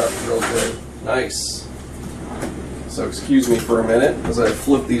sizzling up real good. Nice. So excuse me for a minute as I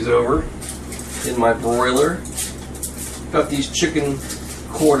flip these over in my broiler. Got these chicken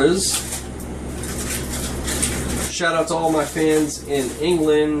quarters. Shout out to all my fans in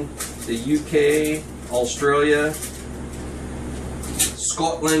England, the UK, Australia,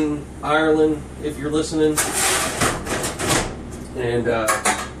 Scotland, Ireland, if you're listening. And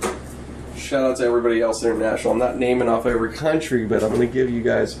shout out to everybody else international. I'm not naming off every country, but I'm going to give you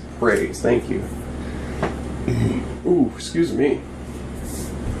guys praise. Thank you. Ooh, excuse me.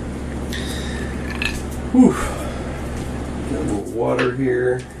 Whew. Got a little water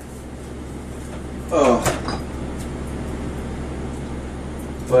here. Oh.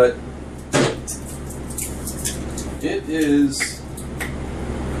 But it is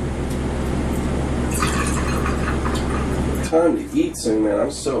time to eat soon, man.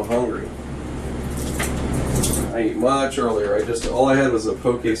 I'm so hungry. I ate much earlier. All I had was a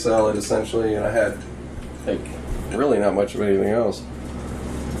poke salad essentially, and I had like really not much of anything else.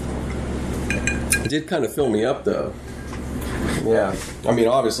 It did kind of fill me up though. Yeah, I mean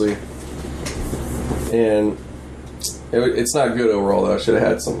obviously, and it's not good overall though. I should have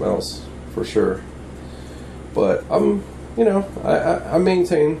had something else for sure. But I'm, I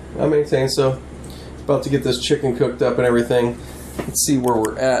maintain. So about to get this chicken cooked up and everything. Let's see where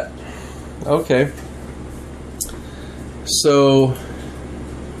we're at. Okay. So,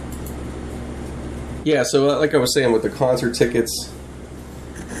 yeah, so like I was saying with the concert tickets,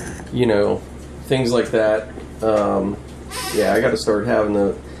 things like that, yeah, I got to start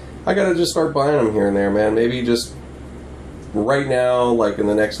I got to just start buying them here and there, man. Maybe just right now, like in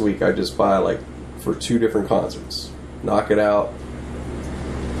the next week, I just buy like for 2 different concerts. Knock it out.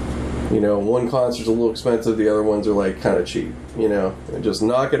 One concert's a little expensive, the other ones are like kind of cheap, and just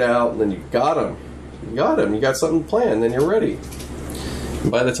knock it out, and then you got them. You got something planned, then you're ready.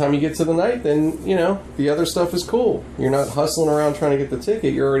 And by the time you get to the night, then, the other stuff is cool. You're not hustling around trying to get the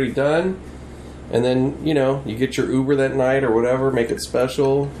ticket, you're already done. And then, you get your Uber that night or whatever, make it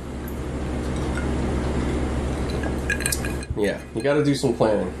special. Yeah, you got to do some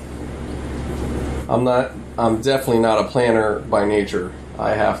planning. I'm definitely not a planner by nature.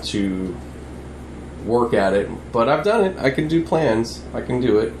 I have to work at it, but I've done it. I can do plans. I can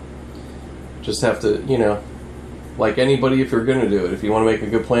do it. Just have to, like anybody, if you're going to do it, if you want to make a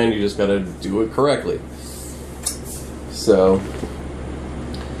good plan, you just got to do it correctly. So,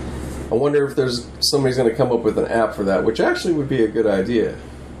 I wonder if somebody's going to come up with an app for that, which actually would be a good idea.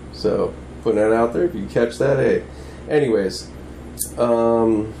 So, putting that out there, if you catch that, hey. Anyways,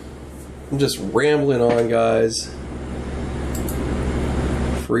 I'm just rambling on, guys.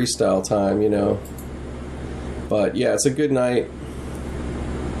 Freestyle time, But yeah, it's a good night.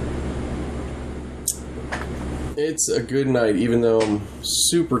 It's a good night, even though I'm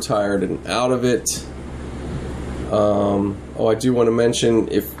super tired and out of it. I do want to mention,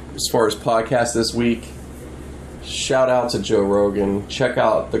 as far as podcast this week, shout out to Joe Rogan. Check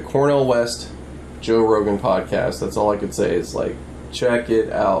out the Cornel West Joe Rogan podcast. That's all I could say is check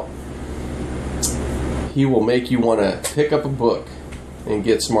it out. He will make you want to pick up a book and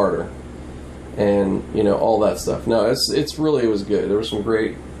get smarter, and all that stuff. No, it was good. There were some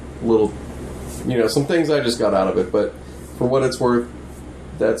great little, some things I just got out of it, but for what it's worth,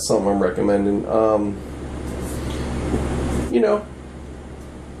 that's something I'm recommending.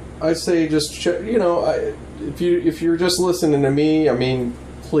 I say just if you're just listening to me, I mean,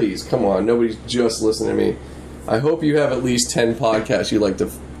 please come on, nobody's just listening to me. I hope you have at least 10 podcasts you like to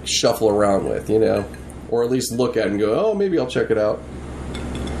shuffle around with, or at least look at and go, oh, maybe I'll check it out.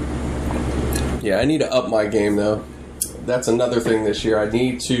 Yeah, I need to up my game, though. That's another thing this year. I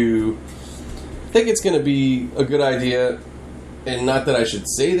think it's going to be a good idea, and not that I should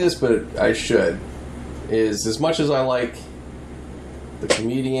say this, but I should, is as much as I like the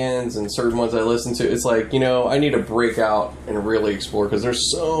comedians and certain ones I listen to, it's like, I need to break out and really explore, because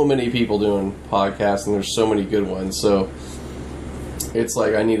there's so many people doing podcasts, and there's so many good ones, so it's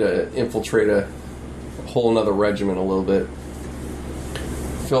like I need to infiltrate a whole nother regimen a little bit.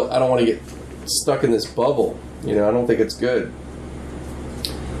 I don't want to get stuck in this bubble. I don't think it's good.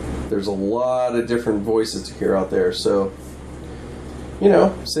 There's a lot of different voices to hear out there. So,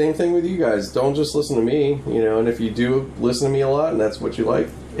 same thing with you guys. Don't just listen to me, and if you do listen to me a lot and that's what you like,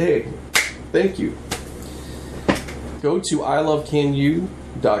 hey, thank you. Go to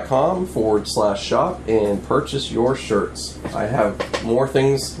ilovecanu.com/shop and purchase your shirts. I have more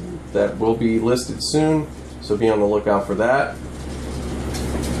things that will be listed soon, so be on the lookout for that.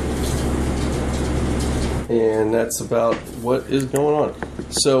 And that's about what is going on.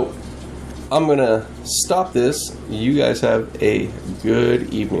 So, I'm going to stop this. You guys have a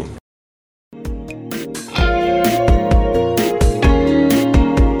good evening.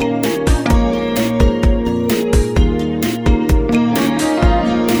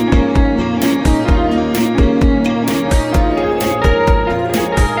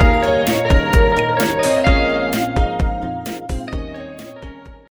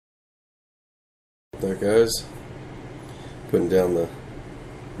 There it goes. Putting down the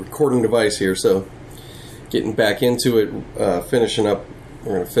recording device here, so getting back into it, finishing up.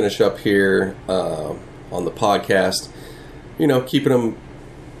 We're going to finish up here on the podcast. You know, keeping them.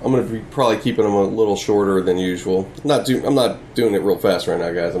 I'm going to be probably keeping them a little shorter than usual. I'm not doing it real fast right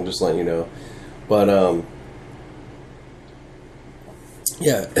now, guys. I'm just letting you know. But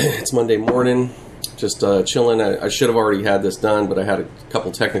yeah, it's Monday morning. Just chilling. I should have already had this done, but I had a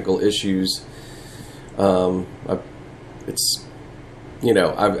couple technical issues.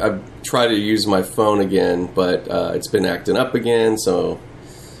 I've tried to use my phone again, but it's been acting up again, so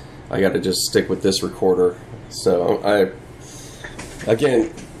I got to just stick with this recorder. So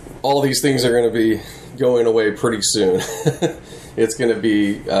again, all these things are going to be going away pretty soon. It's going to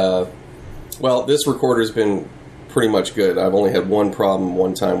be, this recorder's been pretty much good. I've only had one problem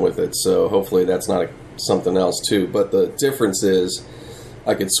one time with it, so hopefully that's not something else too. But the difference is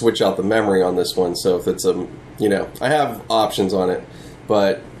I could switch out the memory on this one, so if it's I have options on it,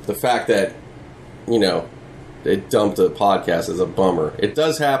 but the fact that, it dumped a podcast is a bummer. It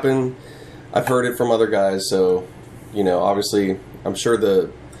does happen. I've heard it from other guys, so, obviously, I'm sure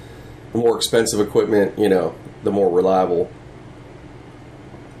the more expensive equipment, the more reliable,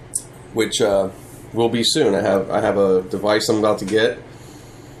 which will be soon. I have a device I'm about to get,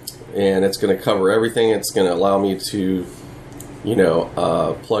 and it's going to cover everything. It's going to allow me to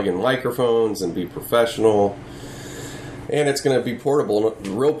plug in microphones and be professional. And it's going to be portable,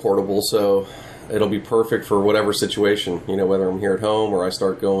 real portable, so it'll be perfect for whatever situation, whether I'm here at home or I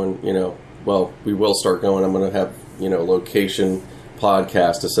start going, we will start going. I'm going to have, location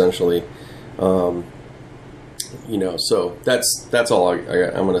podcast, essentially. So that's all I'm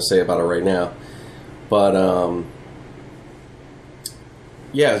going to say about it right now. But,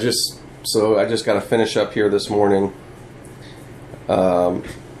 so I just got to finish up here this morning.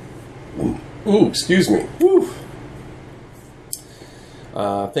 Excuse me. Woo.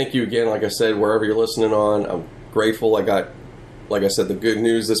 Thank you again, like I said, wherever you're listening on. I'm grateful. I got, like I said, the good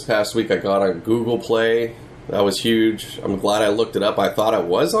news this past week. I got on Google Play. That was huge. I'm glad I looked it up. I thought I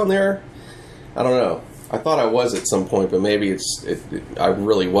was on there. I don't know. I thought I was at some point, but maybe I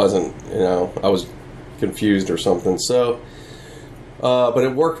really wasn't. I was confused or something. So, but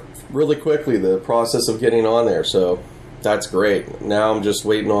it worked really quickly, the process of getting on there. So that's great. Now I'm just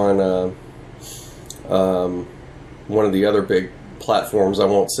waiting on one of the other big platforms. I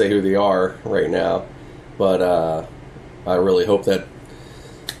won't say who they are right now, but I really hope that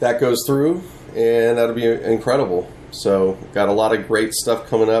goes through, and that'll be incredible. So got a lot of great stuff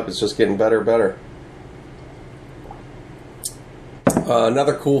coming up. It's just getting better and better.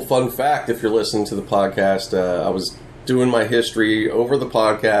 Another cool fun fact, if you're listening to the podcast, I was doing my history over the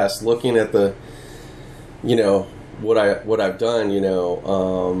podcast, looking at the what I've done.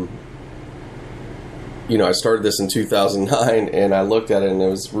 I started this in 2009, and I looked at it, and it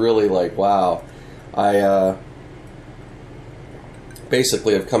was really like, wow. I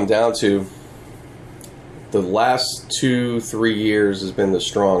basically have come down to the last 2-3 years has been the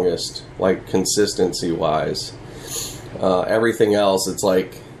strongest, like consistency-wise. Everything else, it's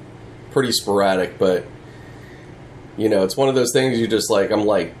like pretty sporadic, but it's one of those things you just like. I'm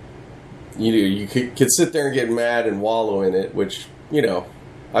like, you could sit there and get mad and wallow in it, which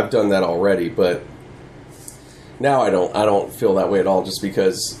I've done that already, but now I don't feel that way at all, just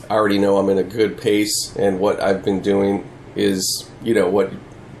because I already know I'm in a good pace, and what I've been doing is,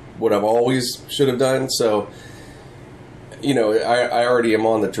 what I've always should have done. So, I already am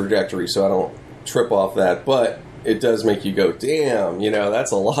on the trajectory, so I don't trip off that. But it does make you go, damn,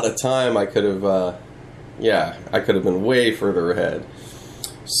 that's a lot of time. I could have, I could have been way further ahead.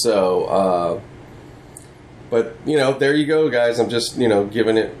 So, but, there you go, guys. I'm just,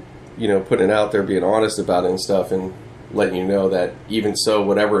 giving it, putting it out there, being honest about it and stuff, and letting you know that even so,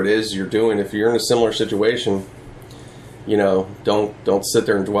 whatever it is you're doing, if you're in a similar situation, don't sit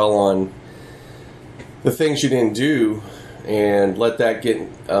there and dwell on the things you didn't do and let that get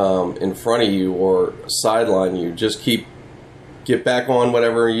in front of you or sideline you. Just get back on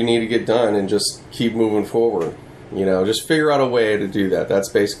whatever you need to get done and just keep moving forward. Just figure out a way to do that. That's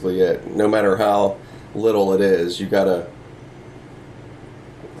basically it. No matter how little it is, you gotta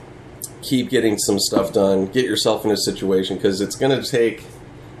keep getting some stuff done. Get yourself in a situation, because it's going to take,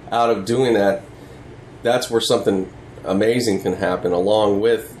 out of doing that, that's where something amazing can happen, along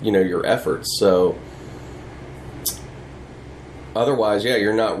with, you know, your efforts. So otherwise, yeah,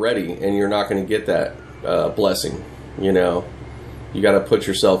 you're not ready, and you're not going to get that blessing. You know, you got to put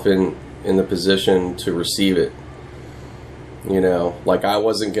yourself in the position to receive it. You know, like I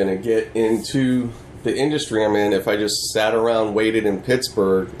wasn't going to get into the industry I'm in if I just sat around, waited in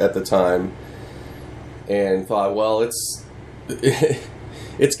Pittsburgh at the time, and thought, well, it's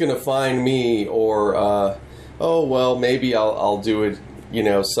going to find me, or oh well, maybe I'll do it, you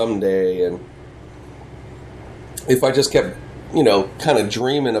know, someday. And if I just kept, you know, kind of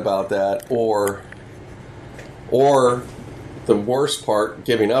dreaming about that, or the worst part,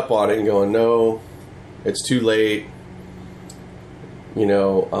 giving up on it and going, no, it's too late. You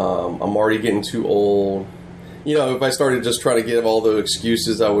know, I'm already getting too old. You know, if I started just trying to give all the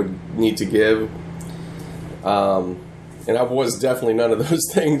excuses I would need to give, and I was definitely none of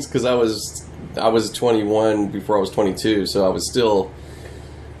those things, because I was 21 before I was 22, so I was still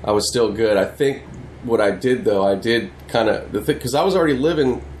good. I think what I did, though, I did kind of, because I was already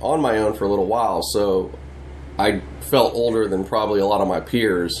living on my own for a little while, so I felt older than probably a lot of my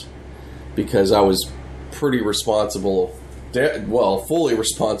peers, because I was pretty responsible. Well, fully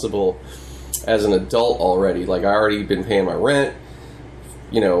responsible as an adult already. Like, I already been paying my rent,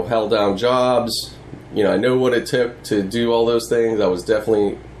 you know, held down jobs. You know, I know what it took to do all those things. I was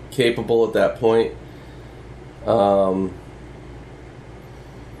definitely capable at that point. You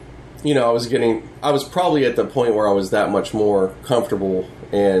know, I was probably at the point where I was that much more comfortable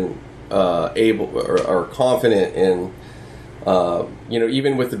and able or confident in, you know,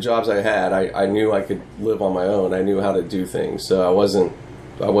 even with the jobs I had, I knew I could live on my own. I knew how to do things, so I wasn't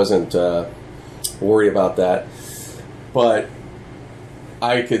worried about that. But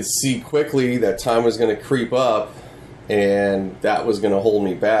I could see quickly that time was going to creep up, and that was going to hold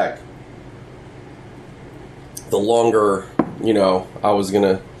me back. The longer, you know, I was going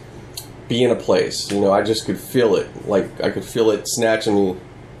to be in a place, you know, I just could feel it. Like, I could feel it snatching me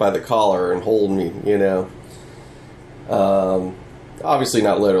by the collar and holding me, you know. Obviously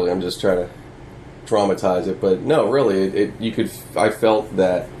not literally, I'm just trying to dramatize it, but no, really, I felt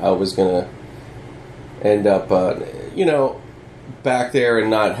that I was going to end up, you know, back there and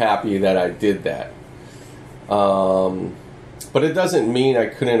not happy that I did that. But it doesn't mean I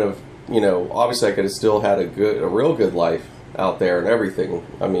couldn't have, you know, obviously I could have still had a real good life out there and everything.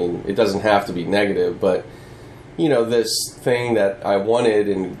 I mean, it doesn't have to be negative, but, you know, this thing that I wanted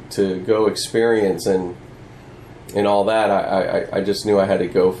and to go experience and all that, I just knew I had to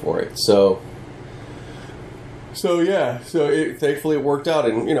go for it. So yeah, thankfully it worked out,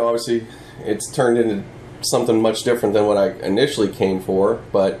 and, you know, obviously it's turned into something much different than what I initially came for,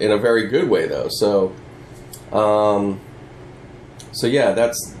 but in a very good way, though. So yeah,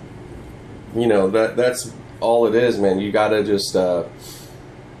 that's, you know, that's all it is, man. You gotta just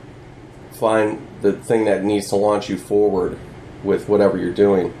find the thing that needs to launch you forward with whatever you're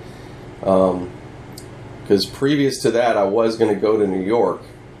doing. Because previous to that, I was going to go to New York.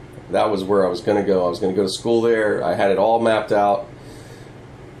 That was where I was going to go. I was going to go to school there. I had it all mapped out.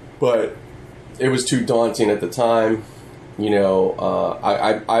 But it was too daunting at the time. You know,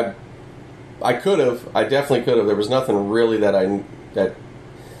 I could have. I definitely could have. There was nothing really that the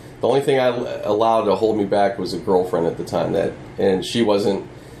only thing I allowed to hold me back was a girlfriend at the time, and she wasn't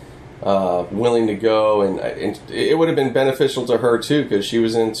willing to go, and it would have been beneficial to her too, because she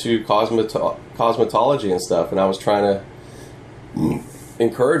was into cosmetology and stuff, and I was trying to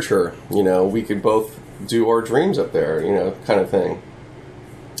encourage her. You know, we could both do our dreams up there, you know, kind of thing.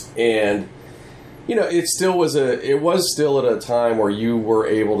 And, you know, it was still at a time where you were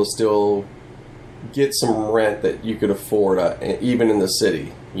able to still get some rent that you could afford, even in the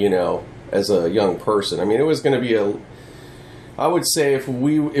city, you know, as a young person. I mean, it was going to be I would say if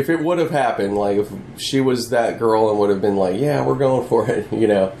it would have happened, like if she was that girl and would have been like, yeah, we're going for it, you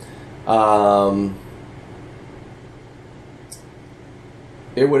know,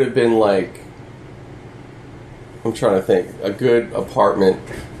 it would have been like, I'm trying to think, a good apartment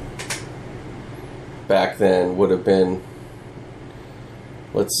back then would have been,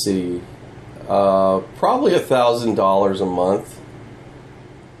 let's see, probably $1,000 a month,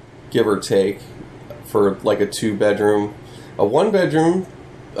 give or take, for like a 2-bedroom. A 1-bedroom,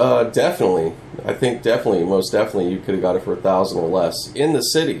 definitely. I think most definitely, you could have got it for $1,000 or less in the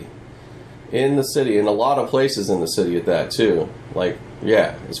city. In the city, and a lot of places in the city at that too. Like,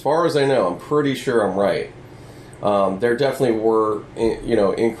 yeah, as far as I know, I'm pretty sure I'm right. There definitely were, you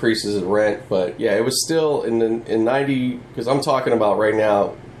know, increases in rent, but yeah, it was still in 90. Because I'm talking about right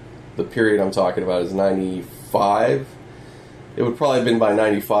now, the period I'm talking about is 95. it would probably have been by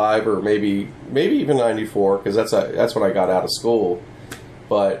 95 or maybe even 94, because that's when I got out of school.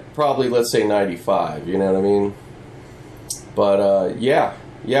 But probably, let's say 95, you know what I mean? But yeah,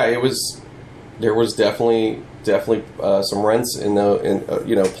 there was definitely some rents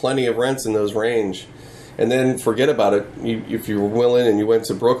plenty of rents in those range. And then forget about it. If you were willing and you went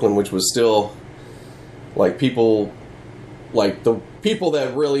to Brooklyn, which was still like people, like the people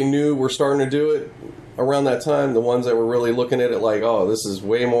that really knew were starting to do it around that time, the ones that were really looking at it like, oh, this is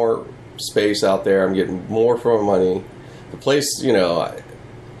way more space out there. I'm getting more for my money. The place,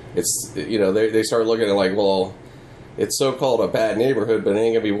 it's, they started looking at it like, well, it's so-called a bad neighborhood, but it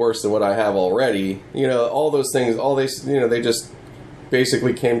ain't gonna be worse than what I have already. All those things, they just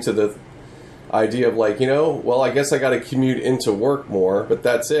basically came to the idea of like, well, I guess I got to commute into work more, but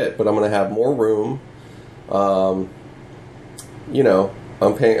that's it. But I'm going to have more room. I'm going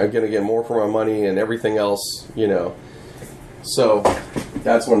to get more for my money and everything else. So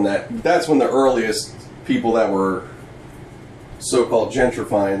that's when the earliest people that were so-called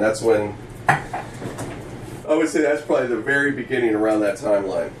gentrifying. That's when I would say that's probably the very beginning around that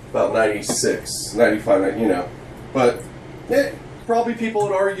timeline, about 96, 95. But. Probably people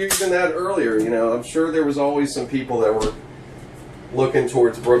would argue even that earlier. I'm sure there was always some people that were looking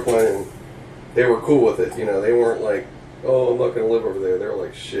towards Brooklyn and they were cool with it. They weren't like, oh, I'm not going to live over there. They're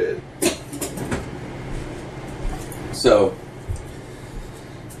like, shit. So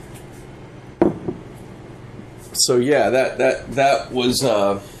yeah, that was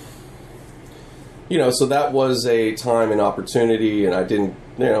so that was a time and opportunity, and I didn't.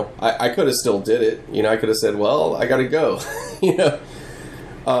 I could have still did it. I could have said, well, I got to go.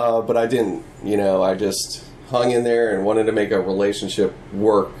 But I didn't. I just hung in there and wanted to make a relationship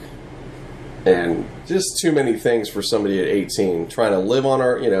work. And just too many things for somebody at 18. Trying to live on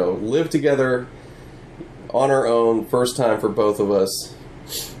live together on our own, first time for both of us.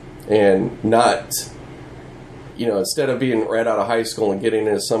 And not, instead of being right out of high school and getting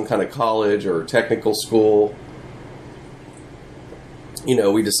into some kind of college or technical school,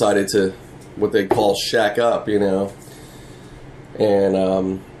 we decided to, what they call shack up, and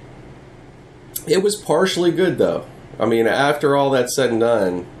it was partially good though. I mean, after all that's said and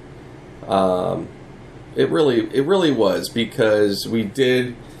done, it really was, because we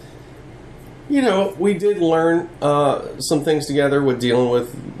did learn some things together with dealing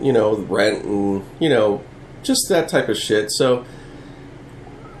with rent and just that type of shit. So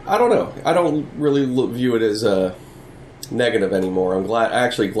I don't know. I don't really view it as a negative anymore. I'm glad.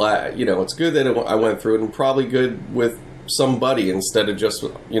 It's good that I went through it, and probably good with somebody instead of just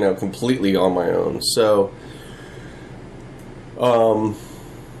completely on my own. So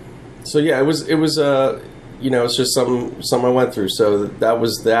yeah, it was it's just something I went through. So that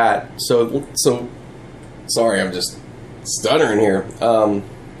was that. So sorry, I'm just stuttering here.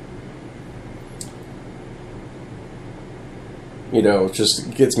 It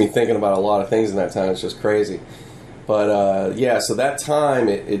just gets me thinking about a lot of things in that time. It's just crazy. But yeah, so that time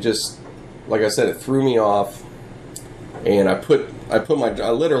it just, like I said, it threw me off, and I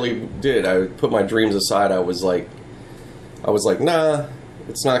literally did. I put my dreams aside. I was like, nah,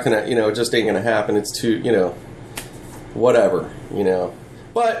 it's not gonna, it just ain't gonna happen. It's too, whatever,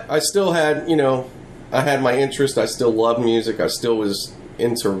 But I still had, I had my interest. I still loved music. I still was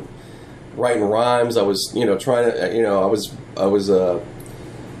into writing rhymes. I was, trying to, I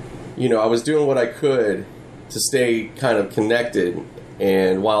was doing what I could to stay kind of connected.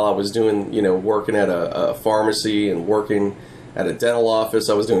 And while I was doing, working at a pharmacy and working at a dental office,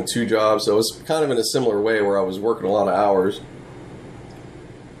 I was doing 2 jobs. So it was kind of in a similar way where I was working a lot of hours.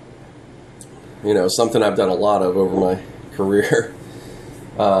 Something I've done a lot of over my career.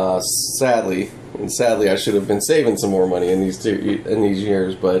 Sadly, I should have been saving some more money in these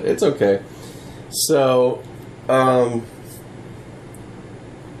years, but it's okay. So,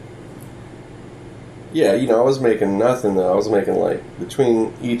 yeah, I was making nothing though. I was making like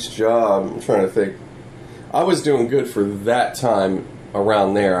between each job. I'm trying to think. I was doing good for that time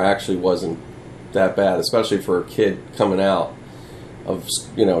around there. I actually wasn't that bad, especially for a kid coming out of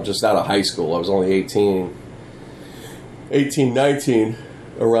just out of high school. I was only 18, 19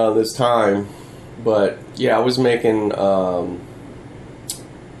 around this time. But yeah, I was making. I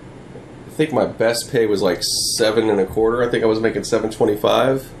think my best pay was like $7.25. I think I was making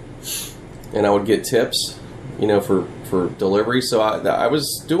 $7.25. And I would get tips, for delivery. So I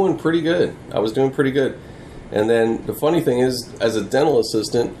was doing pretty good. And then the funny thing is, as a dental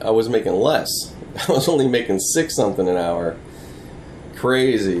assistant, I was making less. I was only making $6 something an hour.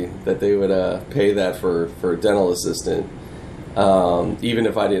 Crazy that they would pay that for a dental assistant, even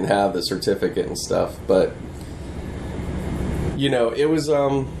if I didn't have the certificate and stuff. But it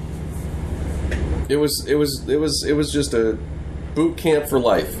was just a boot camp for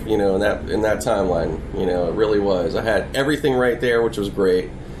life, in that timeline. It really was. I had everything right there, which was great.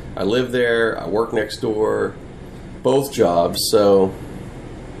 I lived there. I worked next door, both jobs. So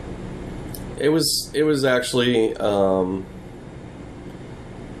it was actually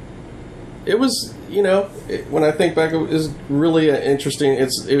when I think back, it was really interesting.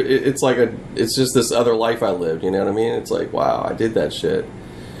 It's just this other life I lived. You know what I mean? It's like, wow, I did that shit.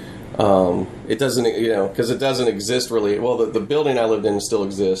 It doesn't, because it doesn't exist really. Well, the building I lived in still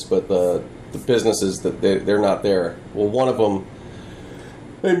exists, but the businesses that they're not there. Well, one of them,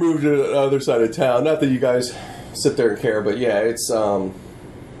 they moved to the other side of town. Not that you guys sit there and care, but yeah, it's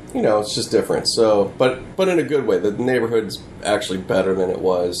it's just different. So, but in a good way. The neighborhood's actually better than it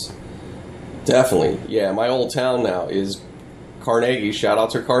was. Definitely, yeah. My old town now is Carnegie. Shout out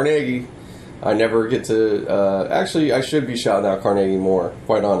to Carnegie. I never get to... actually, I should be shouting out Carnegie more,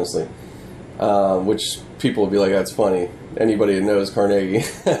 quite honestly. Which people will be like, that's funny. Anybody that knows Carnegie.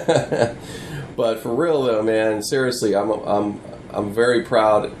 But for real, though, man, seriously, I'm very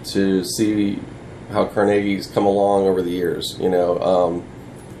proud to see how Carnegie's come along over the years. When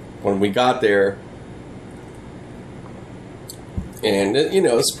we got there... And,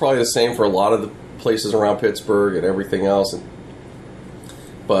 it's probably the same for a lot of the places around Pittsburgh and everything else.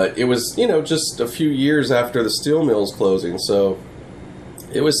 But it was, just a few years after the steel mill's closing. So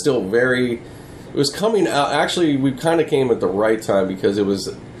it was still it was coming out. Actually, we kind of came at the right time because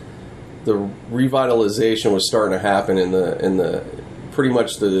the revitalization was starting to happen in the pretty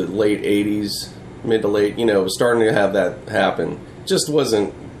much the late 80s, mid to late, it was starting to have that happen. Just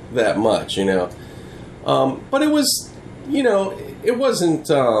wasn't that much, But it was, it wasn't,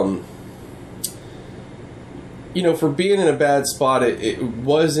 for being in a bad spot, it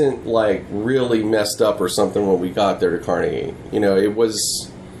wasn't like really messed up or something when we got there to Carnegie. It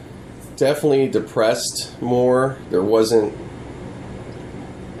was definitely depressed more. There wasn't,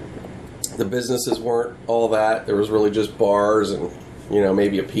 the businesses weren't all that. There was really just bars and,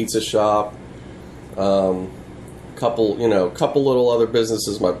 maybe a pizza shop. Couple little other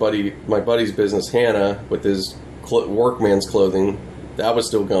businesses. My buddy's business, Hannah, with his workman's clothing, that was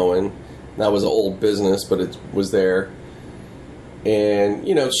still going. That was an old business, but it was there. And,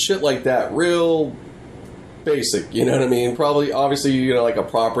 shit like that, real basic, you know what I mean? Probably, obviously, like a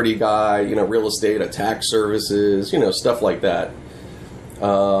property guy, real estate, a tax services, stuff like that.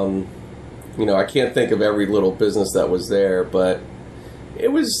 I can't think of every little business that was there, but there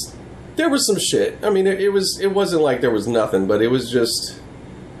was some shit. I mean, it wasn't like there was nothing, but it was just,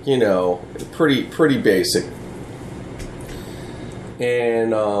 pretty basic.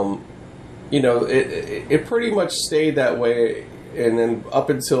 And, it pretty much stayed that way. And then up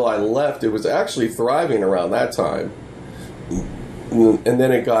until I left, it was actually thriving around that time. And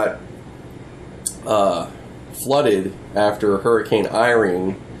then it got flooded after Hurricane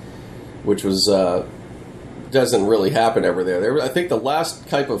Irene, which was doesn't really happen ever there. I think the last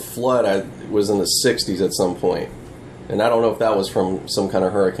type of flood was in the 60s at some point. And I don't know if that was from some kind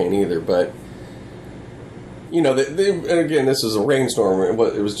of hurricane either, but... and again, this was a rainstorm.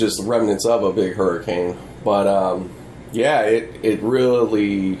 It was just remnants of a big hurricane. But, yeah, it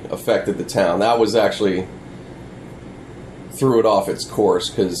really affected the town. That was actually threw it off its course.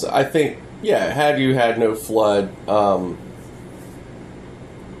 Because I think, had you had no flood, I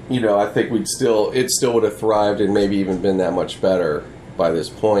think it still would have thrived and maybe even been that much better by this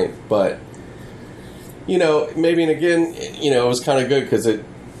point. But, maybe, and again, it was kind of good because it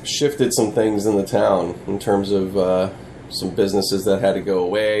shifted some things in the town in terms of some businesses that had to go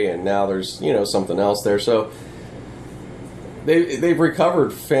away, and now there's something else there. So they've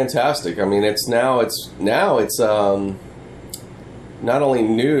recovered fantastic. I mean, it's not only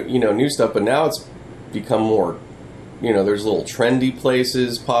new stuff, but now it's become more. There's little trendy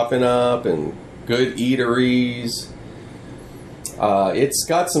places popping up and good eateries. It's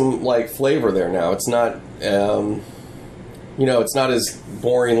got some flavor there now. It's not. It's not as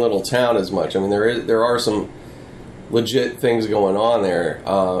boring little town as much. I mean, there are some legit things going on there,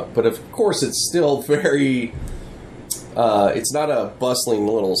 but of course, it's still very. It's not a bustling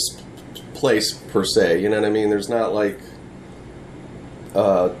little place per se. You know what I mean? There's not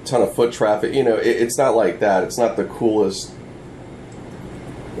a ton of foot traffic. It's not like that. It's not the coolest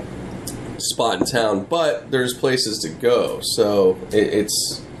spot in town, but there's places to go. So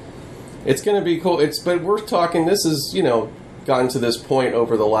it's going to be cool. But we're talking. This is gotten to this point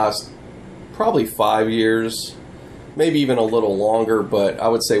over the last probably 5 years, maybe even a little longer, but I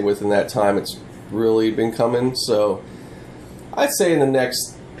would say within that time it's really been coming. So I'd say in the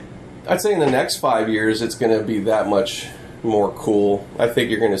next 5 years it's going to be that much more cool. I think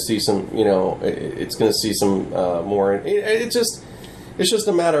you're going to see some, it's going to see some more. It's just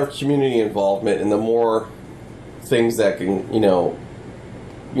a matter of community involvement, and the more things that can, you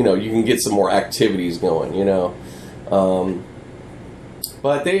can get some more activities going,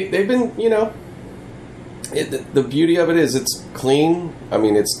 But they've been, the beauty of it is it's clean. I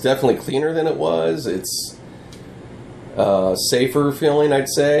mean, it's definitely cleaner than it was. It's safer feeling, I'd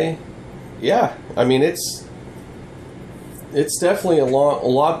say. Yeah, I mean, it's definitely a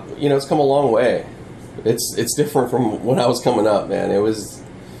lot. It's come a long way. It's different from when I was coming up, man. It was,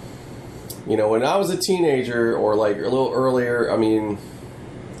 when I was a teenager or like a little earlier. I mean,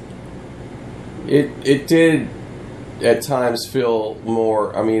 it did at times feel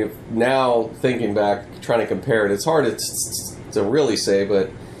more. I mean, now thinking back, trying to compare it, it's hard to really say,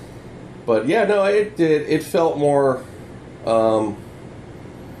 but yeah, no, it did. It felt more. A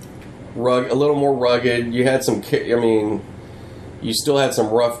little more rugged. You had some, you still had some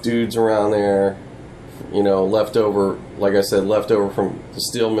rough dudes around there, left over from the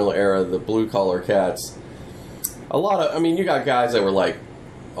steel mill era, the blue collar cats. You got guys that were like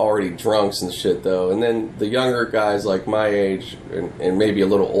already drunks and shit though, and then the younger guys like my age and maybe a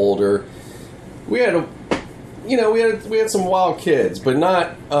little older, we had we had some wild kids, but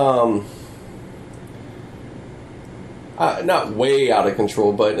not way out of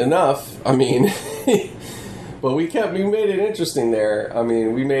control, but enough. I mean, but we made it interesting there. I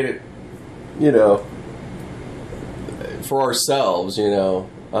mean, we made it, for ourselves, it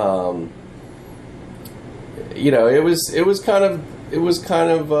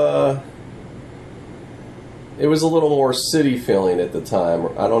was a little more city feeling at the time.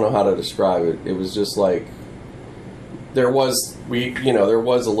 I don't know how to describe it. It was just like, there was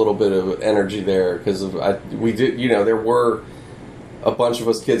a little bit of energy there because there were a bunch of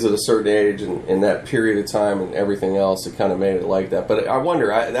us kids at a certain age and in that period of time and everything else, it kind of made it like that. But I wonder,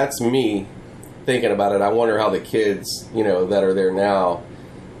 that's me thinking about it. I wonder how the kids, that are there now,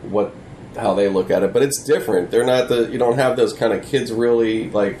 how they look at it. But it's different. They're not you don't have those kind of kids really,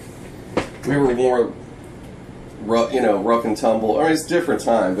 like, we were more rough and tumble. I mean, it's a different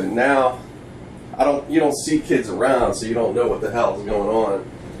time, but now, you don't see kids around, so you don't know what the hell is going on.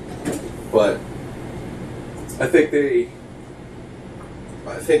 But I think the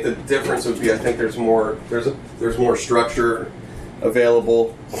difference would be, there's more structure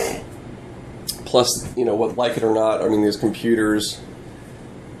available. Plus, like it or not, I mean, these computers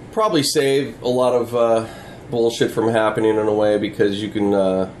probably save a lot of bullshit from happening in a way, because you can,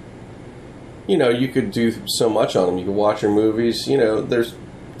 you could do so much on them. You can watch your movies. There's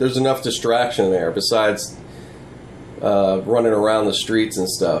enough distraction there besides running around the streets and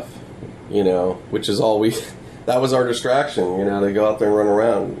stuff, which is all that was our distraction, to go out there and run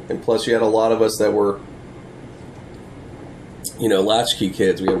around. And plus you had a lot of us that were, latchkey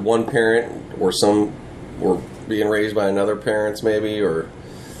kids. We had one parent, or some were being raised by another parents maybe, or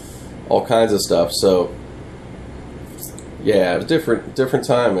all kinds of stuff. So yeah, it was different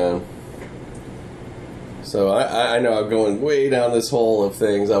time, man. So I know I'm going way down this hole of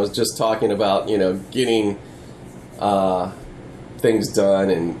things. I was just talking about, getting things done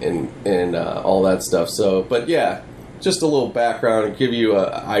and all that stuff. So, but yeah, just a little background and give you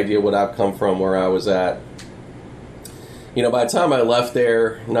an idea what I've come from, where I was at. By the time I left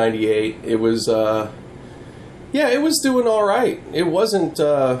there, 98, it was, it was doing all right. It wasn't,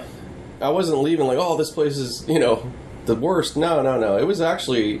 I wasn't leaving like, oh, this place is, the worst. No. It was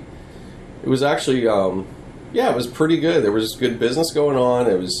actually, it was pretty good. There was good business going on.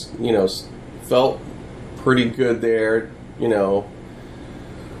 It was, felt pretty good there,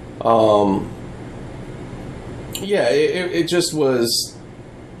 it just was,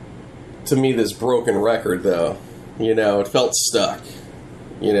 to me, this broken record, though. It felt stuck,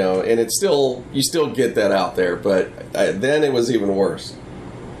 and it's still, you still get that out there, but then it was even worse.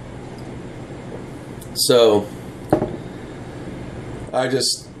 So, it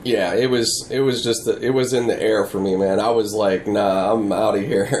was in the air for me, man. I was like, nah, I'm out of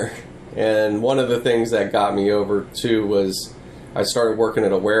here. And one of the things that got me over, too, was I started working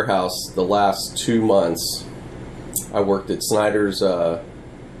at a warehouse the last 2 months. I worked at Snyder's of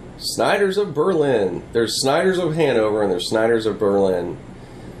Berlin. There's Snyder's of Hanover and there's Snyder's of Berlin.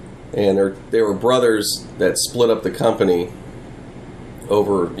 And they were brothers that split up the company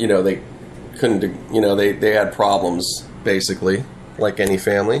over, they couldn't, they had problems, basically, like any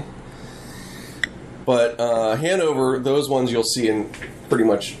family. But Hanover, those ones you'll see in pretty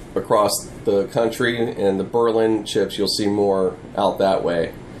much across the country, and the Berlin chips you'll see more out that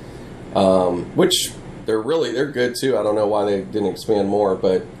way. Which they're good too. I don't know why they didn't expand more,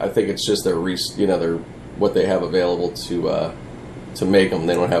 but I think it's just their what they have available to make them.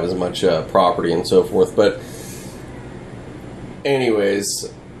 They don't have as much property and so forth. But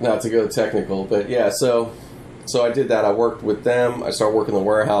anyways, not to go technical, but yeah, so I did that. I worked with them. I started working in the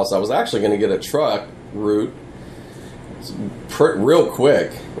warehouse. I was actually going to get a truck route real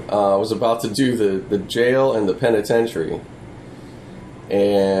quick. I was about to do the jail and the penitentiary.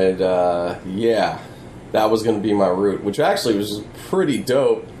 And yeah, that was going to be my route, which actually was pretty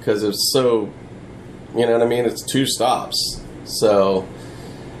dope because it's so, you know what I mean? It's 2 stops. So,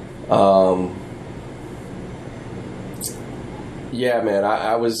 yeah, man,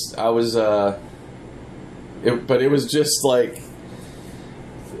 I was, but it was just like,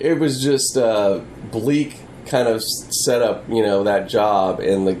 it was just bleak kind of set up, you know, that job,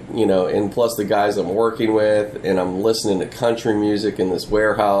 and the, you know, and plus the guys I'm working with, and I'm listening to country music in this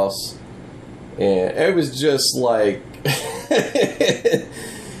warehouse, and it was just like,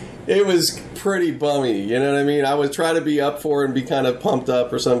 it was pretty bummy, you know what I mean? I was trying to be up for it and be kind of pumped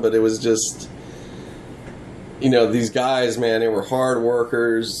up or something, but it was just, you know, these guys, man, they were hard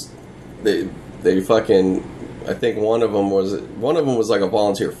workers. They fucking, I think one of them was like a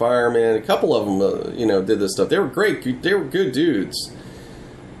volunteer fireman. A couple of them, you know, did this stuff. They were great. They were good dudes,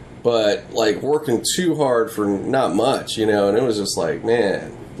 but like working too hard for not much, you know. And it was just like,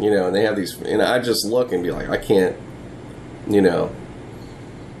 man, you know. And they have these, and I just look and be like, I can't, you know,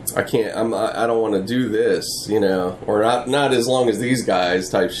 I can't. I don't want to do this, you know, or not as long as these guys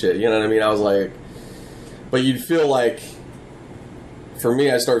type shit. You know what I mean? I was like, but you'd feel like. For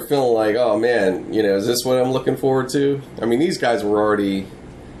me, I start feeling like, oh man, you know, is this what I'm looking forward to? I mean, these guys were already,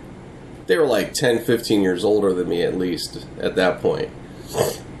 they were like 10, 15 years older than me at least at that point.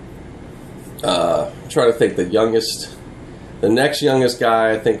 Try to think the next youngest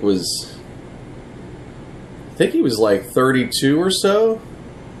guy I think he was like 32 or so.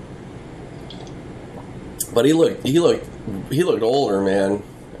 But he looked older, man.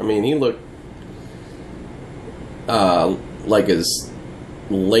 I mean, he looked like his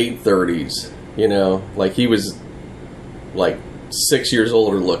late 30s, you know, like he was like 6 years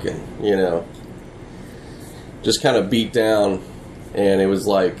older looking, you know, just kind of beat down. And it was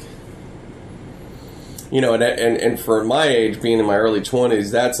like, you know, and for my age, being in my early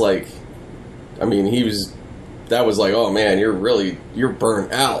 20s, that's like, I mean, that was like, oh man, you're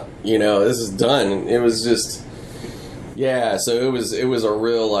burnt out, you know, this is done. And it was just, yeah, so it was a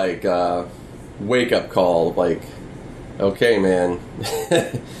real like wake up call, like, okay, man,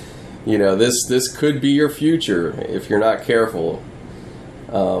 you know, this could be your future if you're not careful.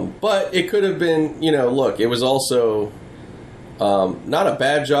 But it could have been, you know, look, it was also not a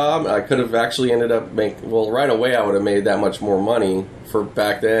bad job. I could have actually ended up right away I would have made that much more money for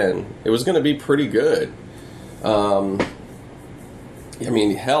back then. It was going to be pretty good. I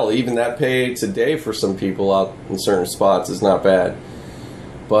mean, hell, even that pay today for some people out in certain spots is not bad.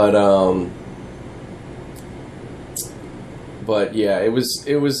 But yeah, it was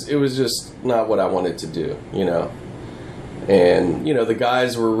just not what I wanted to do, you know. And you know, the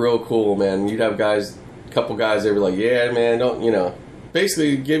guys were real cool, man. You'd have a couple guys, they were like, yeah, man, don't, you know,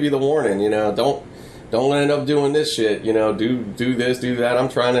 basically give you the warning, you know, don't end up doing this shit, you know, do this, do that. I'm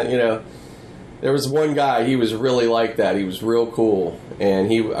trying to, you know. There was one guy, he was really like that. He was real cool, and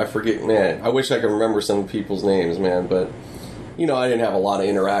I forget, man. I wish I could remember some people's names, man, but. You know, I didn't have a lot of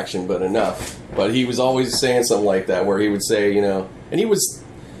interaction, but enough. But he was always saying something like that, where he would say, you know, and he was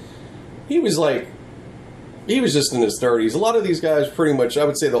just in his 30s. A lot of these guys, pretty much, I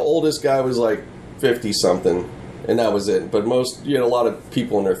would say the oldest guy was like 50 something, and that was it. But you had a lot of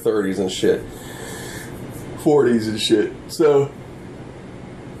people in their 30s and shit, 40s and shit. So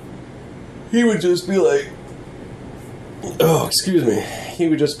he would just be like, oh, excuse me. He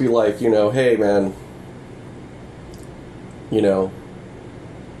would just be like, you know, hey, man. You know,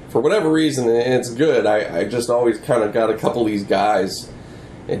 for whatever reason, and it's good, I just always kind of got a couple of these guys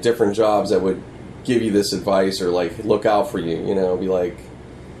at different jobs that would give you this advice or, like, look out for you, you know, be like,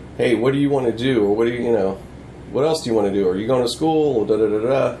 hey, what do you want to do? Or what do you know, what else do you want to do? Are you going to school?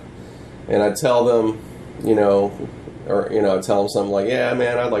 Da-da-da-da. And I'd tell them, you know, or, you know, I'd tell them something like, yeah,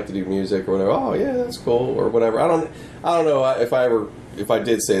 man, I'd like to do music or whatever. Oh, yeah, that's cool, or whatever. I don't know if I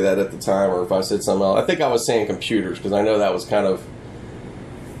did say that at the time or if I said something else. I think I was saying computers because I know that was kind of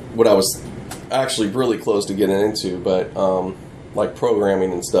what I was actually really close to getting into, but like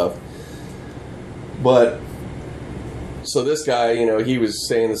programming and stuff. But so this guy, you know, he was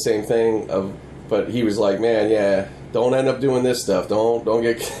saying the same thing but he was like, man, yeah, don't end up doing this stuff. Don't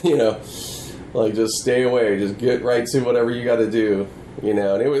get, you know, like just stay away. Just get right to whatever you got to do, you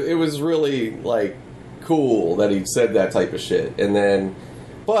know. And it was really like cool that he said that type of shit. And then,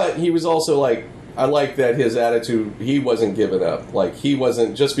 but he was also like, I like that his attitude, he wasn't giving up. Like, he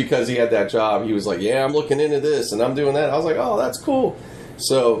wasn't, just because he had that job, he was like, yeah, I'm looking into this and I'm doing that. I was like, oh, that's cool.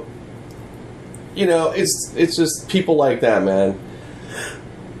 So, you know, it's just people like that, man.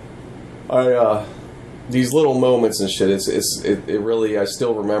 These little moments and shit, it really, I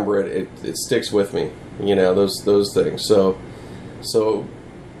still remember it. It sticks with me, you know, those things. So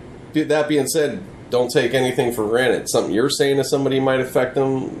that being said, don't take anything for granted. Something you're saying to somebody might affect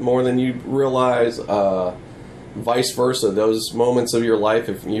them more than you realize. Vice versa, those moments of your life,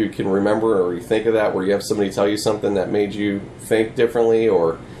 if you can remember or you think of that, where you have somebody tell you something that made you think differently,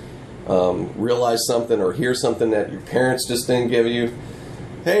 or realize something, or hear something that your parents just didn't give you.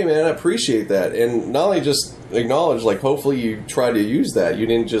 Hey, man, I appreciate that. And not only just acknowledge, like, hopefully you try to use that. You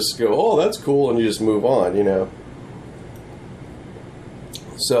didn't just go, oh, that's cool, and you just move on, you know.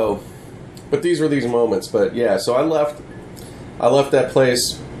 So, but these were these moments. But yeah, so I left that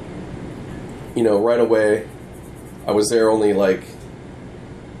place, you know, right away. I was there only like,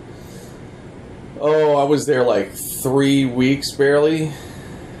 I was there like 3 weeks barely.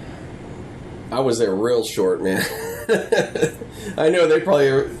 I was there real short, man. I know they probably,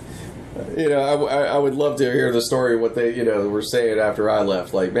 you know, I would love to hear the story of what they, you know, were saying after I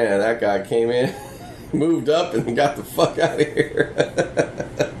left. Like, man, that guy came in, moved up, and got the fuck out of here.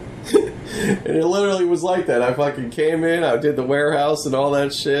 And it literally was like that. I fucking came in, I did the warehouse and all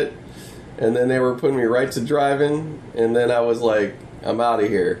that shit, and then they were putting me right to driving, and then I was like, I'm out of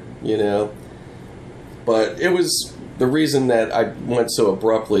here, you know. But it was the reason that I went so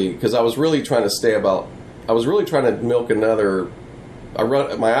abruptly, because I was really trying to I was really trying to milk another.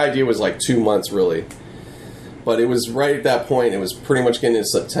 My idea was like 2 months, really. But it was right at that point, it was pretty much getting into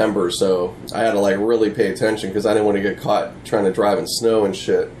September, so I had to like really pay attention, because I didn't want to get caught trying to drive in snow and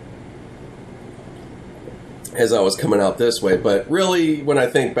shit as I was coming out this way. But really, when I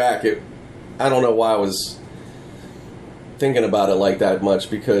think back, I don't know why I was thinking about it like that much,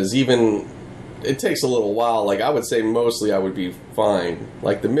 because even it takes a little while. Like, I would say mostly I would be fine.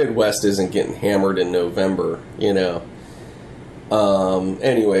 Like, the Midwest isn't getting hammered in November, you know.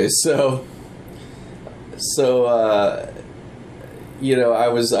 Anyways, so you know, I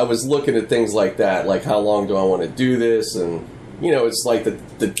was looking at things like that, like, how long do I want to do this? And, you know, it's like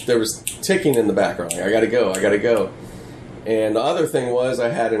there was ticking in the background. Like, I gotta go. And the other thing was, I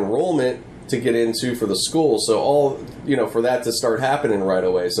had enrollment to get into for the school, so all, you know, for that to start happening right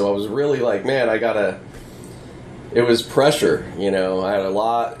away. So I was really like, man, it was pressure, you know. I had a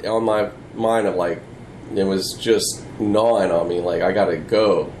lot on my mind of, like, it was just gnawing on me, like, I gotta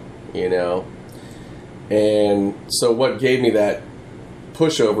go, you know. And so what gave me that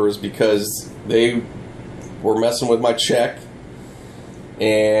pushover is because they were messing with my check,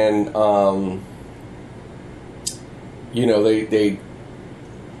 and you know, they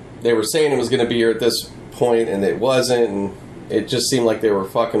were saying it was going to be here at this point, and it wasn't, and it just seemed like they were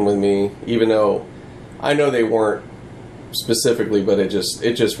fucking with me, even though I know they weren't specifically, but it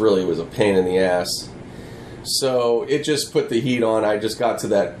just really was a pain in the ass. So it just put the heat on. I just got to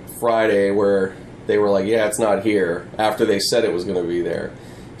that Friday where they were like, yeah, it's not here, after they said it was going to be there.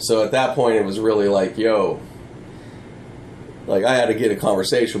 So at that point, it was really like, yo, like, I had to get a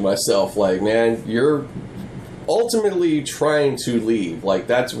conversation with myself, like, man, you're ultimately trying to leave. Like,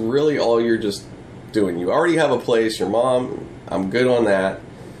 that's really all you're just doing. You already have a place, your mom, I'm good on that.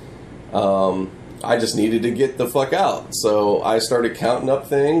 I just needed to get the fuck out. So I started counting up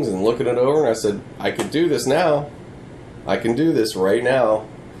things and looking it over, and I said, I can do this now. I can do this right now.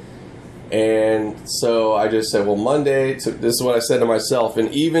 And so I just said, well, Monday, this is what I said to myself,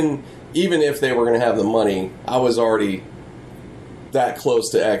 and even if they were going to have the money, I was already that close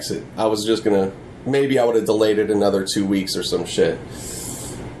to exit. I was just going to, maybe I would have delayed it another 2 weeks or some shit.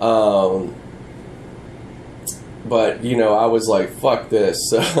 But, you know, I was like, fuck this.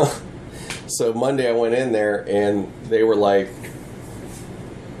 So Monday I went in there, and they were like,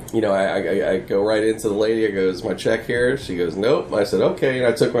 you know, I go right into the lady. I goes, my check here? She goes, nope. I said, okay. And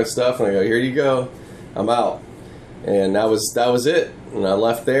I took my stuff, and I go, here you go. I'm out. And that was it. And I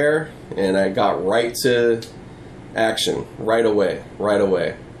left there, and I got right to action right away.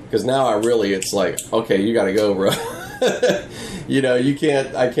 Because now it's like, okay, you got to go, bro. You know,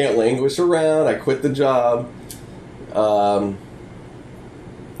 I can't languish around. I quit the job.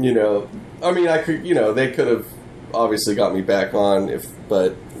 You know, I mean, I could, you know, they could have obviously got me back on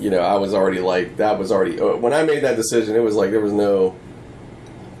but, you know, I was already like, when I made that decision, it was like, there was no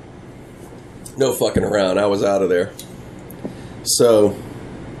fucking around. I was out of there. So,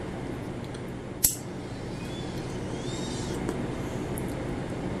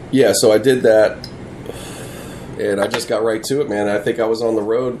 yeah, so I did that, and I just got right to it, man. I think I was on the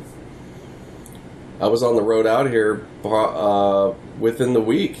road I was on the road out here within the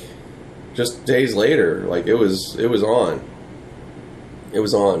week, just days later. Like it was on. It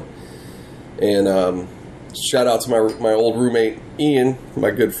was on. And shout out to my old roommate Ian,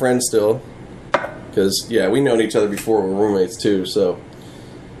 my good friend still, because yeah, we known each other before we were roommates too. So,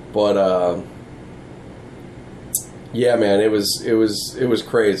 but yeah, man, it was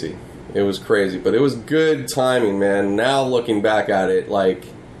crazy. It was crazy, but it was good timing, man. Now looking back at it, like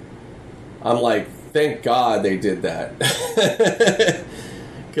I'm like, thank God they did that,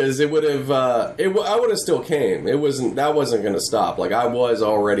 because it would have, I would have still came. That wasn't going to stop. Like I was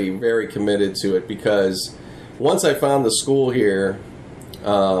already very committed to it, because once I found the school here,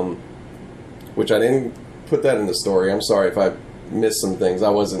 which I didn't put that in the story. I'm sorry if I missed some things. I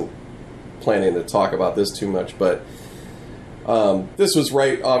wasn't planning to talk about this too much, but this was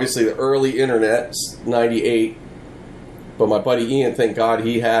right, obviously, the early internet, 98. But my buddy Ian, thank God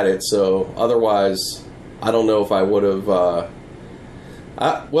he had it. So otherwise, I don't know if I would have.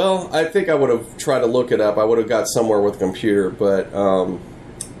 I think I would have tried to look it up. I would have got somewhere with a computer, but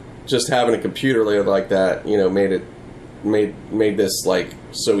just having a computer later like that, you know, made this like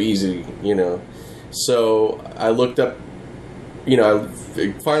so easy, you know. So I looked up, you know,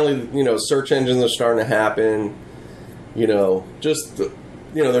 finally, you know, search engines are starting to happen. You know, just,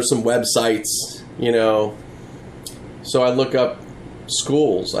 you know, there's some websites, you know. So I look up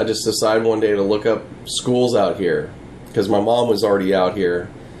schools. I just decided one day to look up schools out here, because my mom was already out here.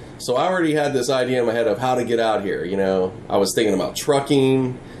 So I already had this idea in my head of how to get out here, you know. I was thinking about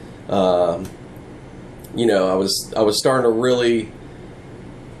trucking. You know, I was starting to really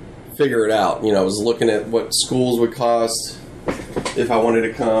figure it out. You know, I was looking at what schools would cost if I wanted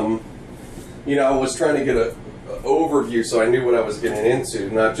to come. You know, I was trying to get a overview so I knew what I was getting into,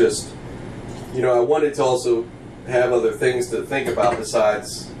 not just, you know, I wanted to also have other things to think about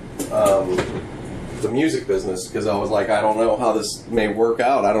besides the music business, because I was like, I don't know how this may work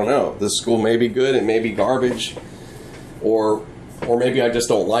out. I don't know. This school may be good, it may be garbage, or maybe I just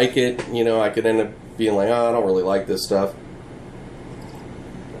don't like it. You know, I could end up being like, oh, I don't really like this stuff.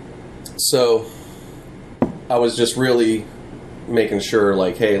 So I was just really making sure,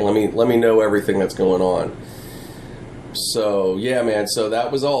 like, hey, let me know everything that's going on. So yeah, man, so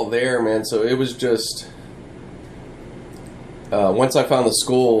that was all there, man. So it was just once I found the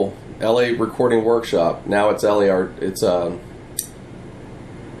school, LA Recording Workshop. Now it's LA Art. It's LA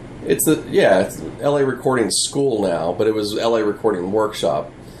Recording School now, but it was LA Recording Workshop,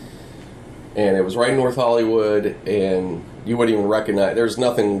 and it was right in North Hollywood, and you wouldn't even recognize. There's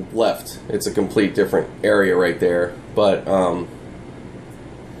nothing left. It's a complete different area right there, but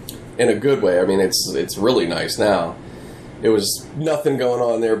in a good way. I mean, it's really nice now. It was nothing going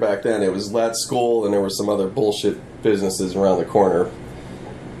on there back then. It was that school, and there were some other bullshit businesses around the corner.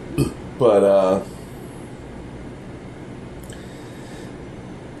 But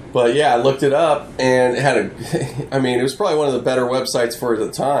yeah, I looked it up, and it had I mean, it was probably one of the better websites for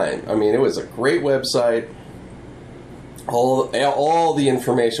the time. I mean, it was a great website. All the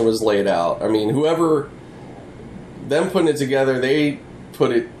information was laid out. I mean, whoever, them putting it together, they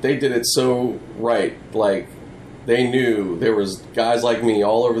did it so right. Like, they knew there was guys like me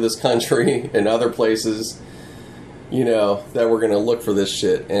all over this country and other places, you know, that were going to look for this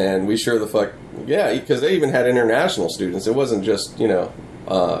shit. And we sure the fuck, yeah, because they even had international students. It wasn't just, you know,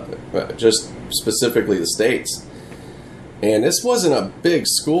 just specifically the States. And this wasn't a big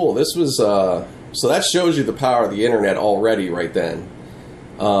school. This was, so that shows you the power of the internet already right then.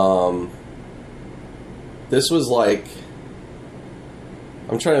 This was like,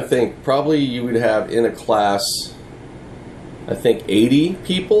 I'm trying to think, probably you would have in a class, I think 80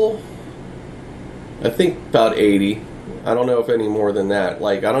 people. I think about 80. I don't know if any more than that.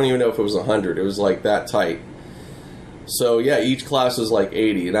 Like, I don't even know if it was 100. It was like that tight. So yeah, each class was like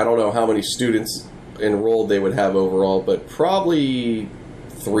 80, and I don't know how many students enrolled they would have overall, but probably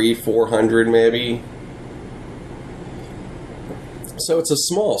 300-400 maybe. So it's a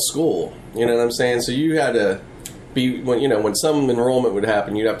small school, you know what I'm saying? So you had to be, when some enrollment would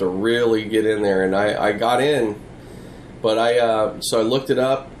happen, you'd have to really get in there. And I got in, but so I looked it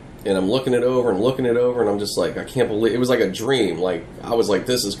up, and I'm looking it over, and I'm just like, I can't believe, it was like a dream. Like, I was like,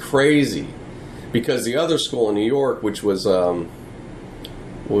 this is crazy. Because the other school in New York, which was, what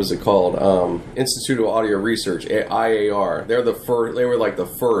was it called? Institute of Audio Research, IAR. They were like the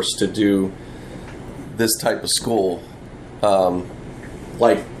first to do this type of school,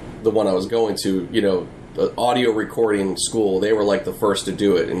 like the one I was going to, you know, the audio recording school. They were like the first to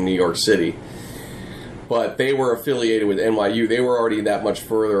do it in New York City. But they were affiliated with NYU. They were already that much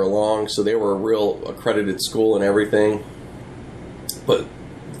further along, so they were a real accredited school and everything. But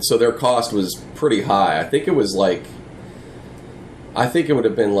so their cost was pretty high. I think it would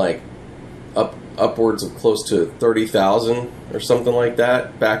have been like upwards of close to 30,000 or something like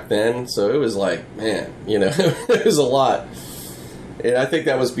that back then. So it was like, man, it was a lot. And I think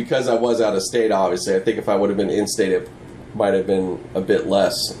that was because I was out of state, obviously. I think if I would have been in state, it might have been a bit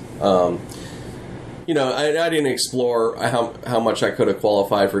less. I didn't explore how much I could have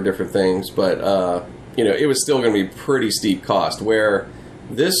qualified for different things, but, it was still going to be pretty steep cost. Where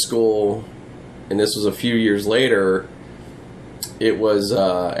this school, and this was a few years later, it was,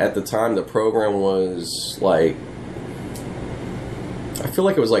 at the time, the program was like, I feel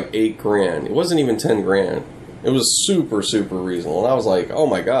like it was like $8,000. It wasn't even $10,000. It was super, super reasonable. And I was like, oh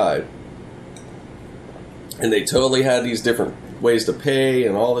my God. And they totally had these different ways to pay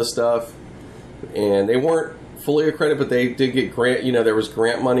and all this stuff. And they weren't fully accredited, but they did get grant, there was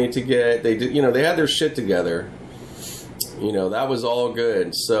grant money to get. They did, they had their shit together. That was all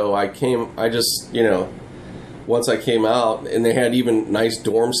good. So once I came out, and they had even nice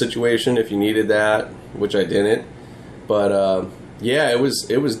dorm situation if you needed that, which I didn't. But, yeah, it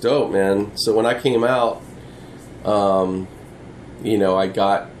was dope, man. So when I came out, I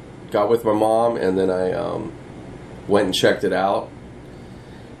got with my mom, and then I went and checked it out.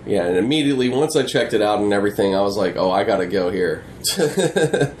 Yeah, and immediately once I checked it out and everything, I was like, oh, I gotta go here.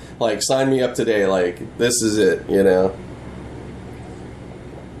 Like, sign me up today. Like, this is it,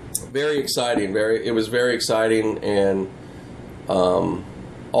 Very exciting. It was very exciting, and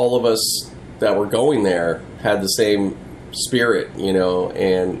all of us that were going there had the same spirit,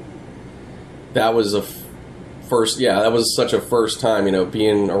 and that was that was such a first time,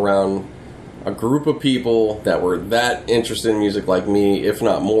 being around a group of people that were that interested in music like me, if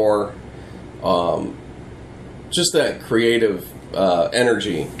not more. Just that creative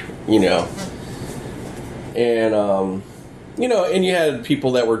energy, and and you had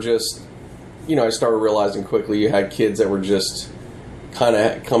people that were just, I started realizing quickly you had kids that were just kind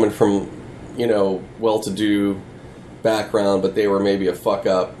of coming from, well-to-do background, but they were maybe a fuck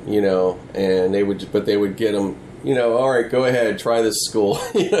up, and they would get them, all right, go ahead, try this school,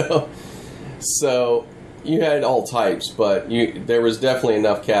 So you had all types, but there was definitely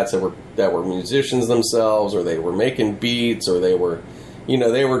enough cats that were musicians themselves, or they were making beats, or they were,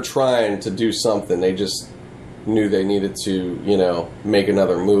 they were trying to do something. They just knew they needed to, make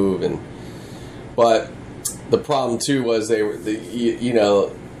another move. But the problem too was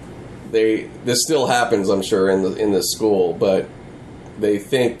this still happens, I'm sure, in the school, but they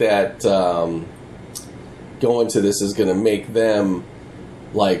think that going to this is going to make them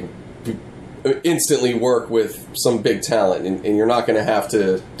like instantly work with some big talent, and you're not going to have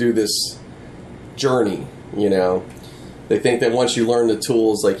to do this journey. They think that once you learn the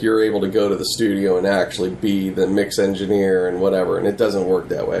tools, like, you're able to go to the studio and actually be the mix engineer and whatever, and it doesn't work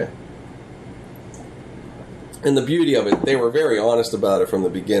that way. And the beauty of it, they were very honest about it from the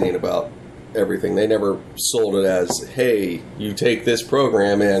beginning about everything. They never sold it as, hey, you take this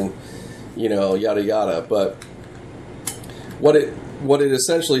program and, yada yada. But what it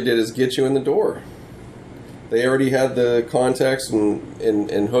essentially did is get you in the door. They already had the contacts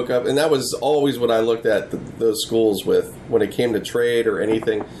and hook up, and that was always what I looked at those schools with when it came to trade or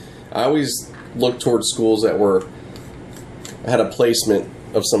anything. I always looked towards schools that had a placement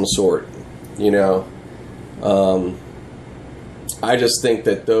of some sort, I just think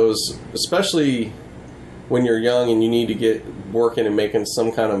that those, especially when you're young and you need to get working and making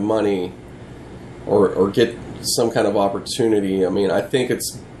some kind of money or get some kind of opportunity, I mean, I think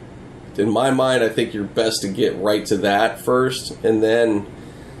it's, in my mind, I think you're best to get right to that first, and then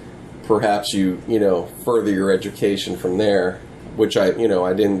perhaps you further your education from there, which I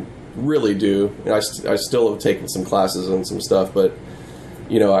didn't really do. I still have taken some classes and some stuff, but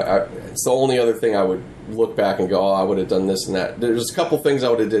it's the only other thing I would look back and go, oh, I would have done this and that. There's a couple things I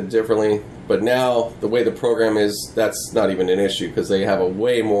would have did differently, but now the way the program is, that's not even an issue, because they have a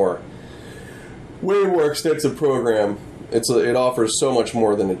way more extensive program. It offers so much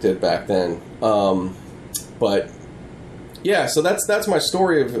more than it did back then. But yeah, so that's my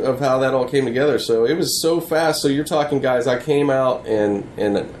story of how that all came together. So it was so fast. So you're talking, guys, I came out in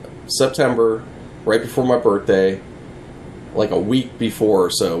September, right before my birthday, like a week before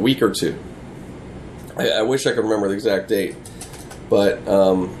or so, a week or two. I wish I could remember the exact date, but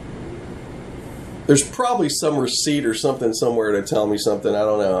there's probably some receipt or something somewhere to tell me something. I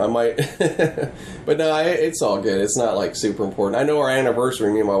don't know. I might, but no, it's all good. It's not like super important. I know our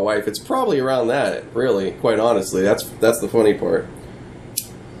anniversary, me and my wife, it's probably around that, really, quite honestly. That's the funny part.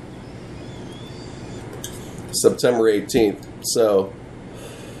 September 18th. So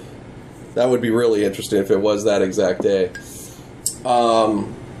that would be really interesting if it was that exact day.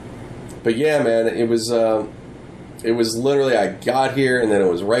 But yeah, man, it was literally, I got here and then it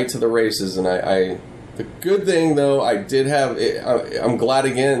was right to the races. And the good thing though, I did have, I'm glad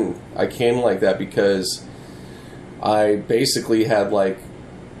again I came like that, because I basically had like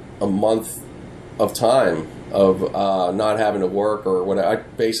a month of time of not having to work or whatever. I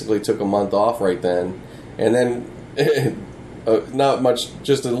basically took a month off right then. And then not much,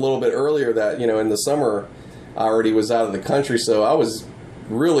 just a little bit earlier that, you know, in the summer, I already was out of the country. So I was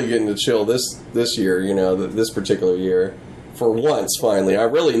really getting to chill this year, you know, this particular year. For once, finally. I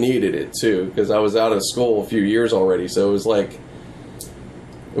really needed it, too, because I was out of school a few years already. So it was like,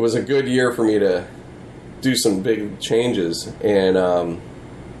 it was a good year for me to do some big changes. And,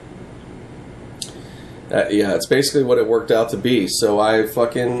 yeah, it's basically what it worked out to be. So I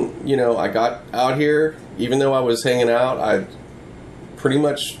fucking, you know, I got out here. Even though I was hanging out, I pretty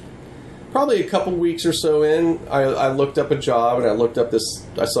much, probably a couple weeks or so in, I looked up a job, and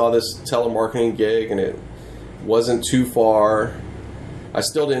I saw this telemarketing gig, and it wasn't too far. I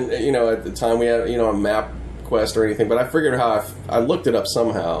still didn't, you know, at the time we had, you know, a MapQuest or anything, but I figured how I looked it up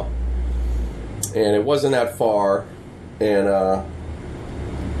somehow, and it wasn't that far, and I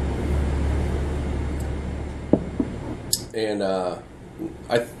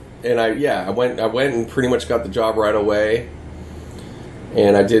went and pretty much got the job right away,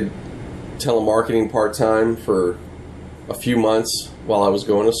 and I did telemarketing part-time for a few months while I was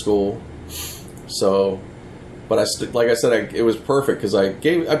going to school. So, but like I said, it was perfect, because I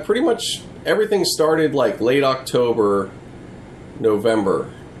pretty much, everything started like late October,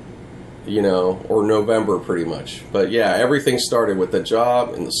 November, you know, or November pretty much. But yeah, everything started with the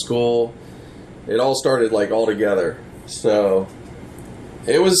job and the school. It all started like all together. So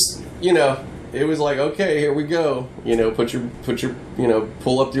it was, you know, it was like, okay, here we go. You know, put your, you know,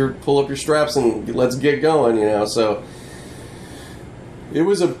 pull up your straps and let's get going. You know, so it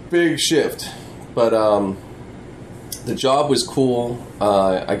was a big shift, but the job was cool.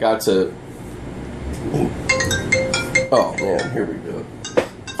 I got to. Oh man, here we go.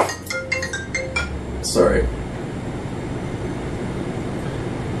 Sorry.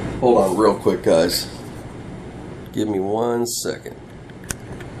 Hold on, real quick, guys. Give me 1 second.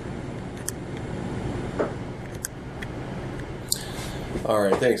 All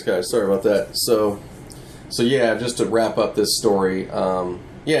right, thanks, guys. Sorry about that. So yeah, just to wrap up this story,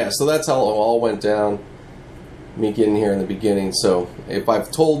 yeah, so that's how it all went down, me getting here in the beginning. So if I've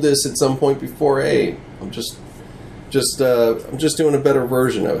told this at some point before, hey, I'm just doing a better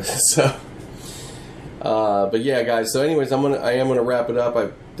version of it. So, but yeah, guys. So anyways, I am gonna wrap it up.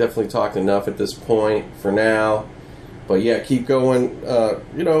 I've definitely talked enough at this point for now. But yeah, keep going.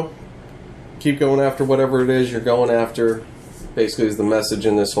 You know, keep going after whatever it is you're going after. Basically, is the message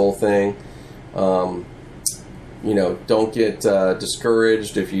in this whole thing. You know, don't get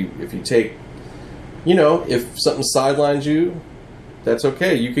discouraged if you take, you know, if something sidelines you, that's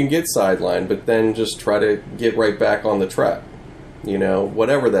okay. You can get sidelined, but then just try to get right back on the track. You know,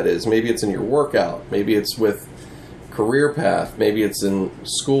 whatever that is. Maybe it's in your workout. Maybe it's with career path. Maybe it's in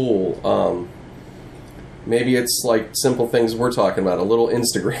school. Maybe it's like simple things we're talking about. A little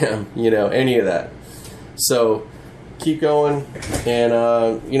Instagram. You know, any of that. So keep going,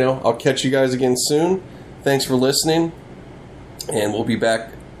 and you know, I'll catch you guys again soon. Thanks for listening, and we'll be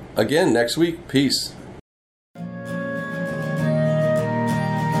back again next week. Peace.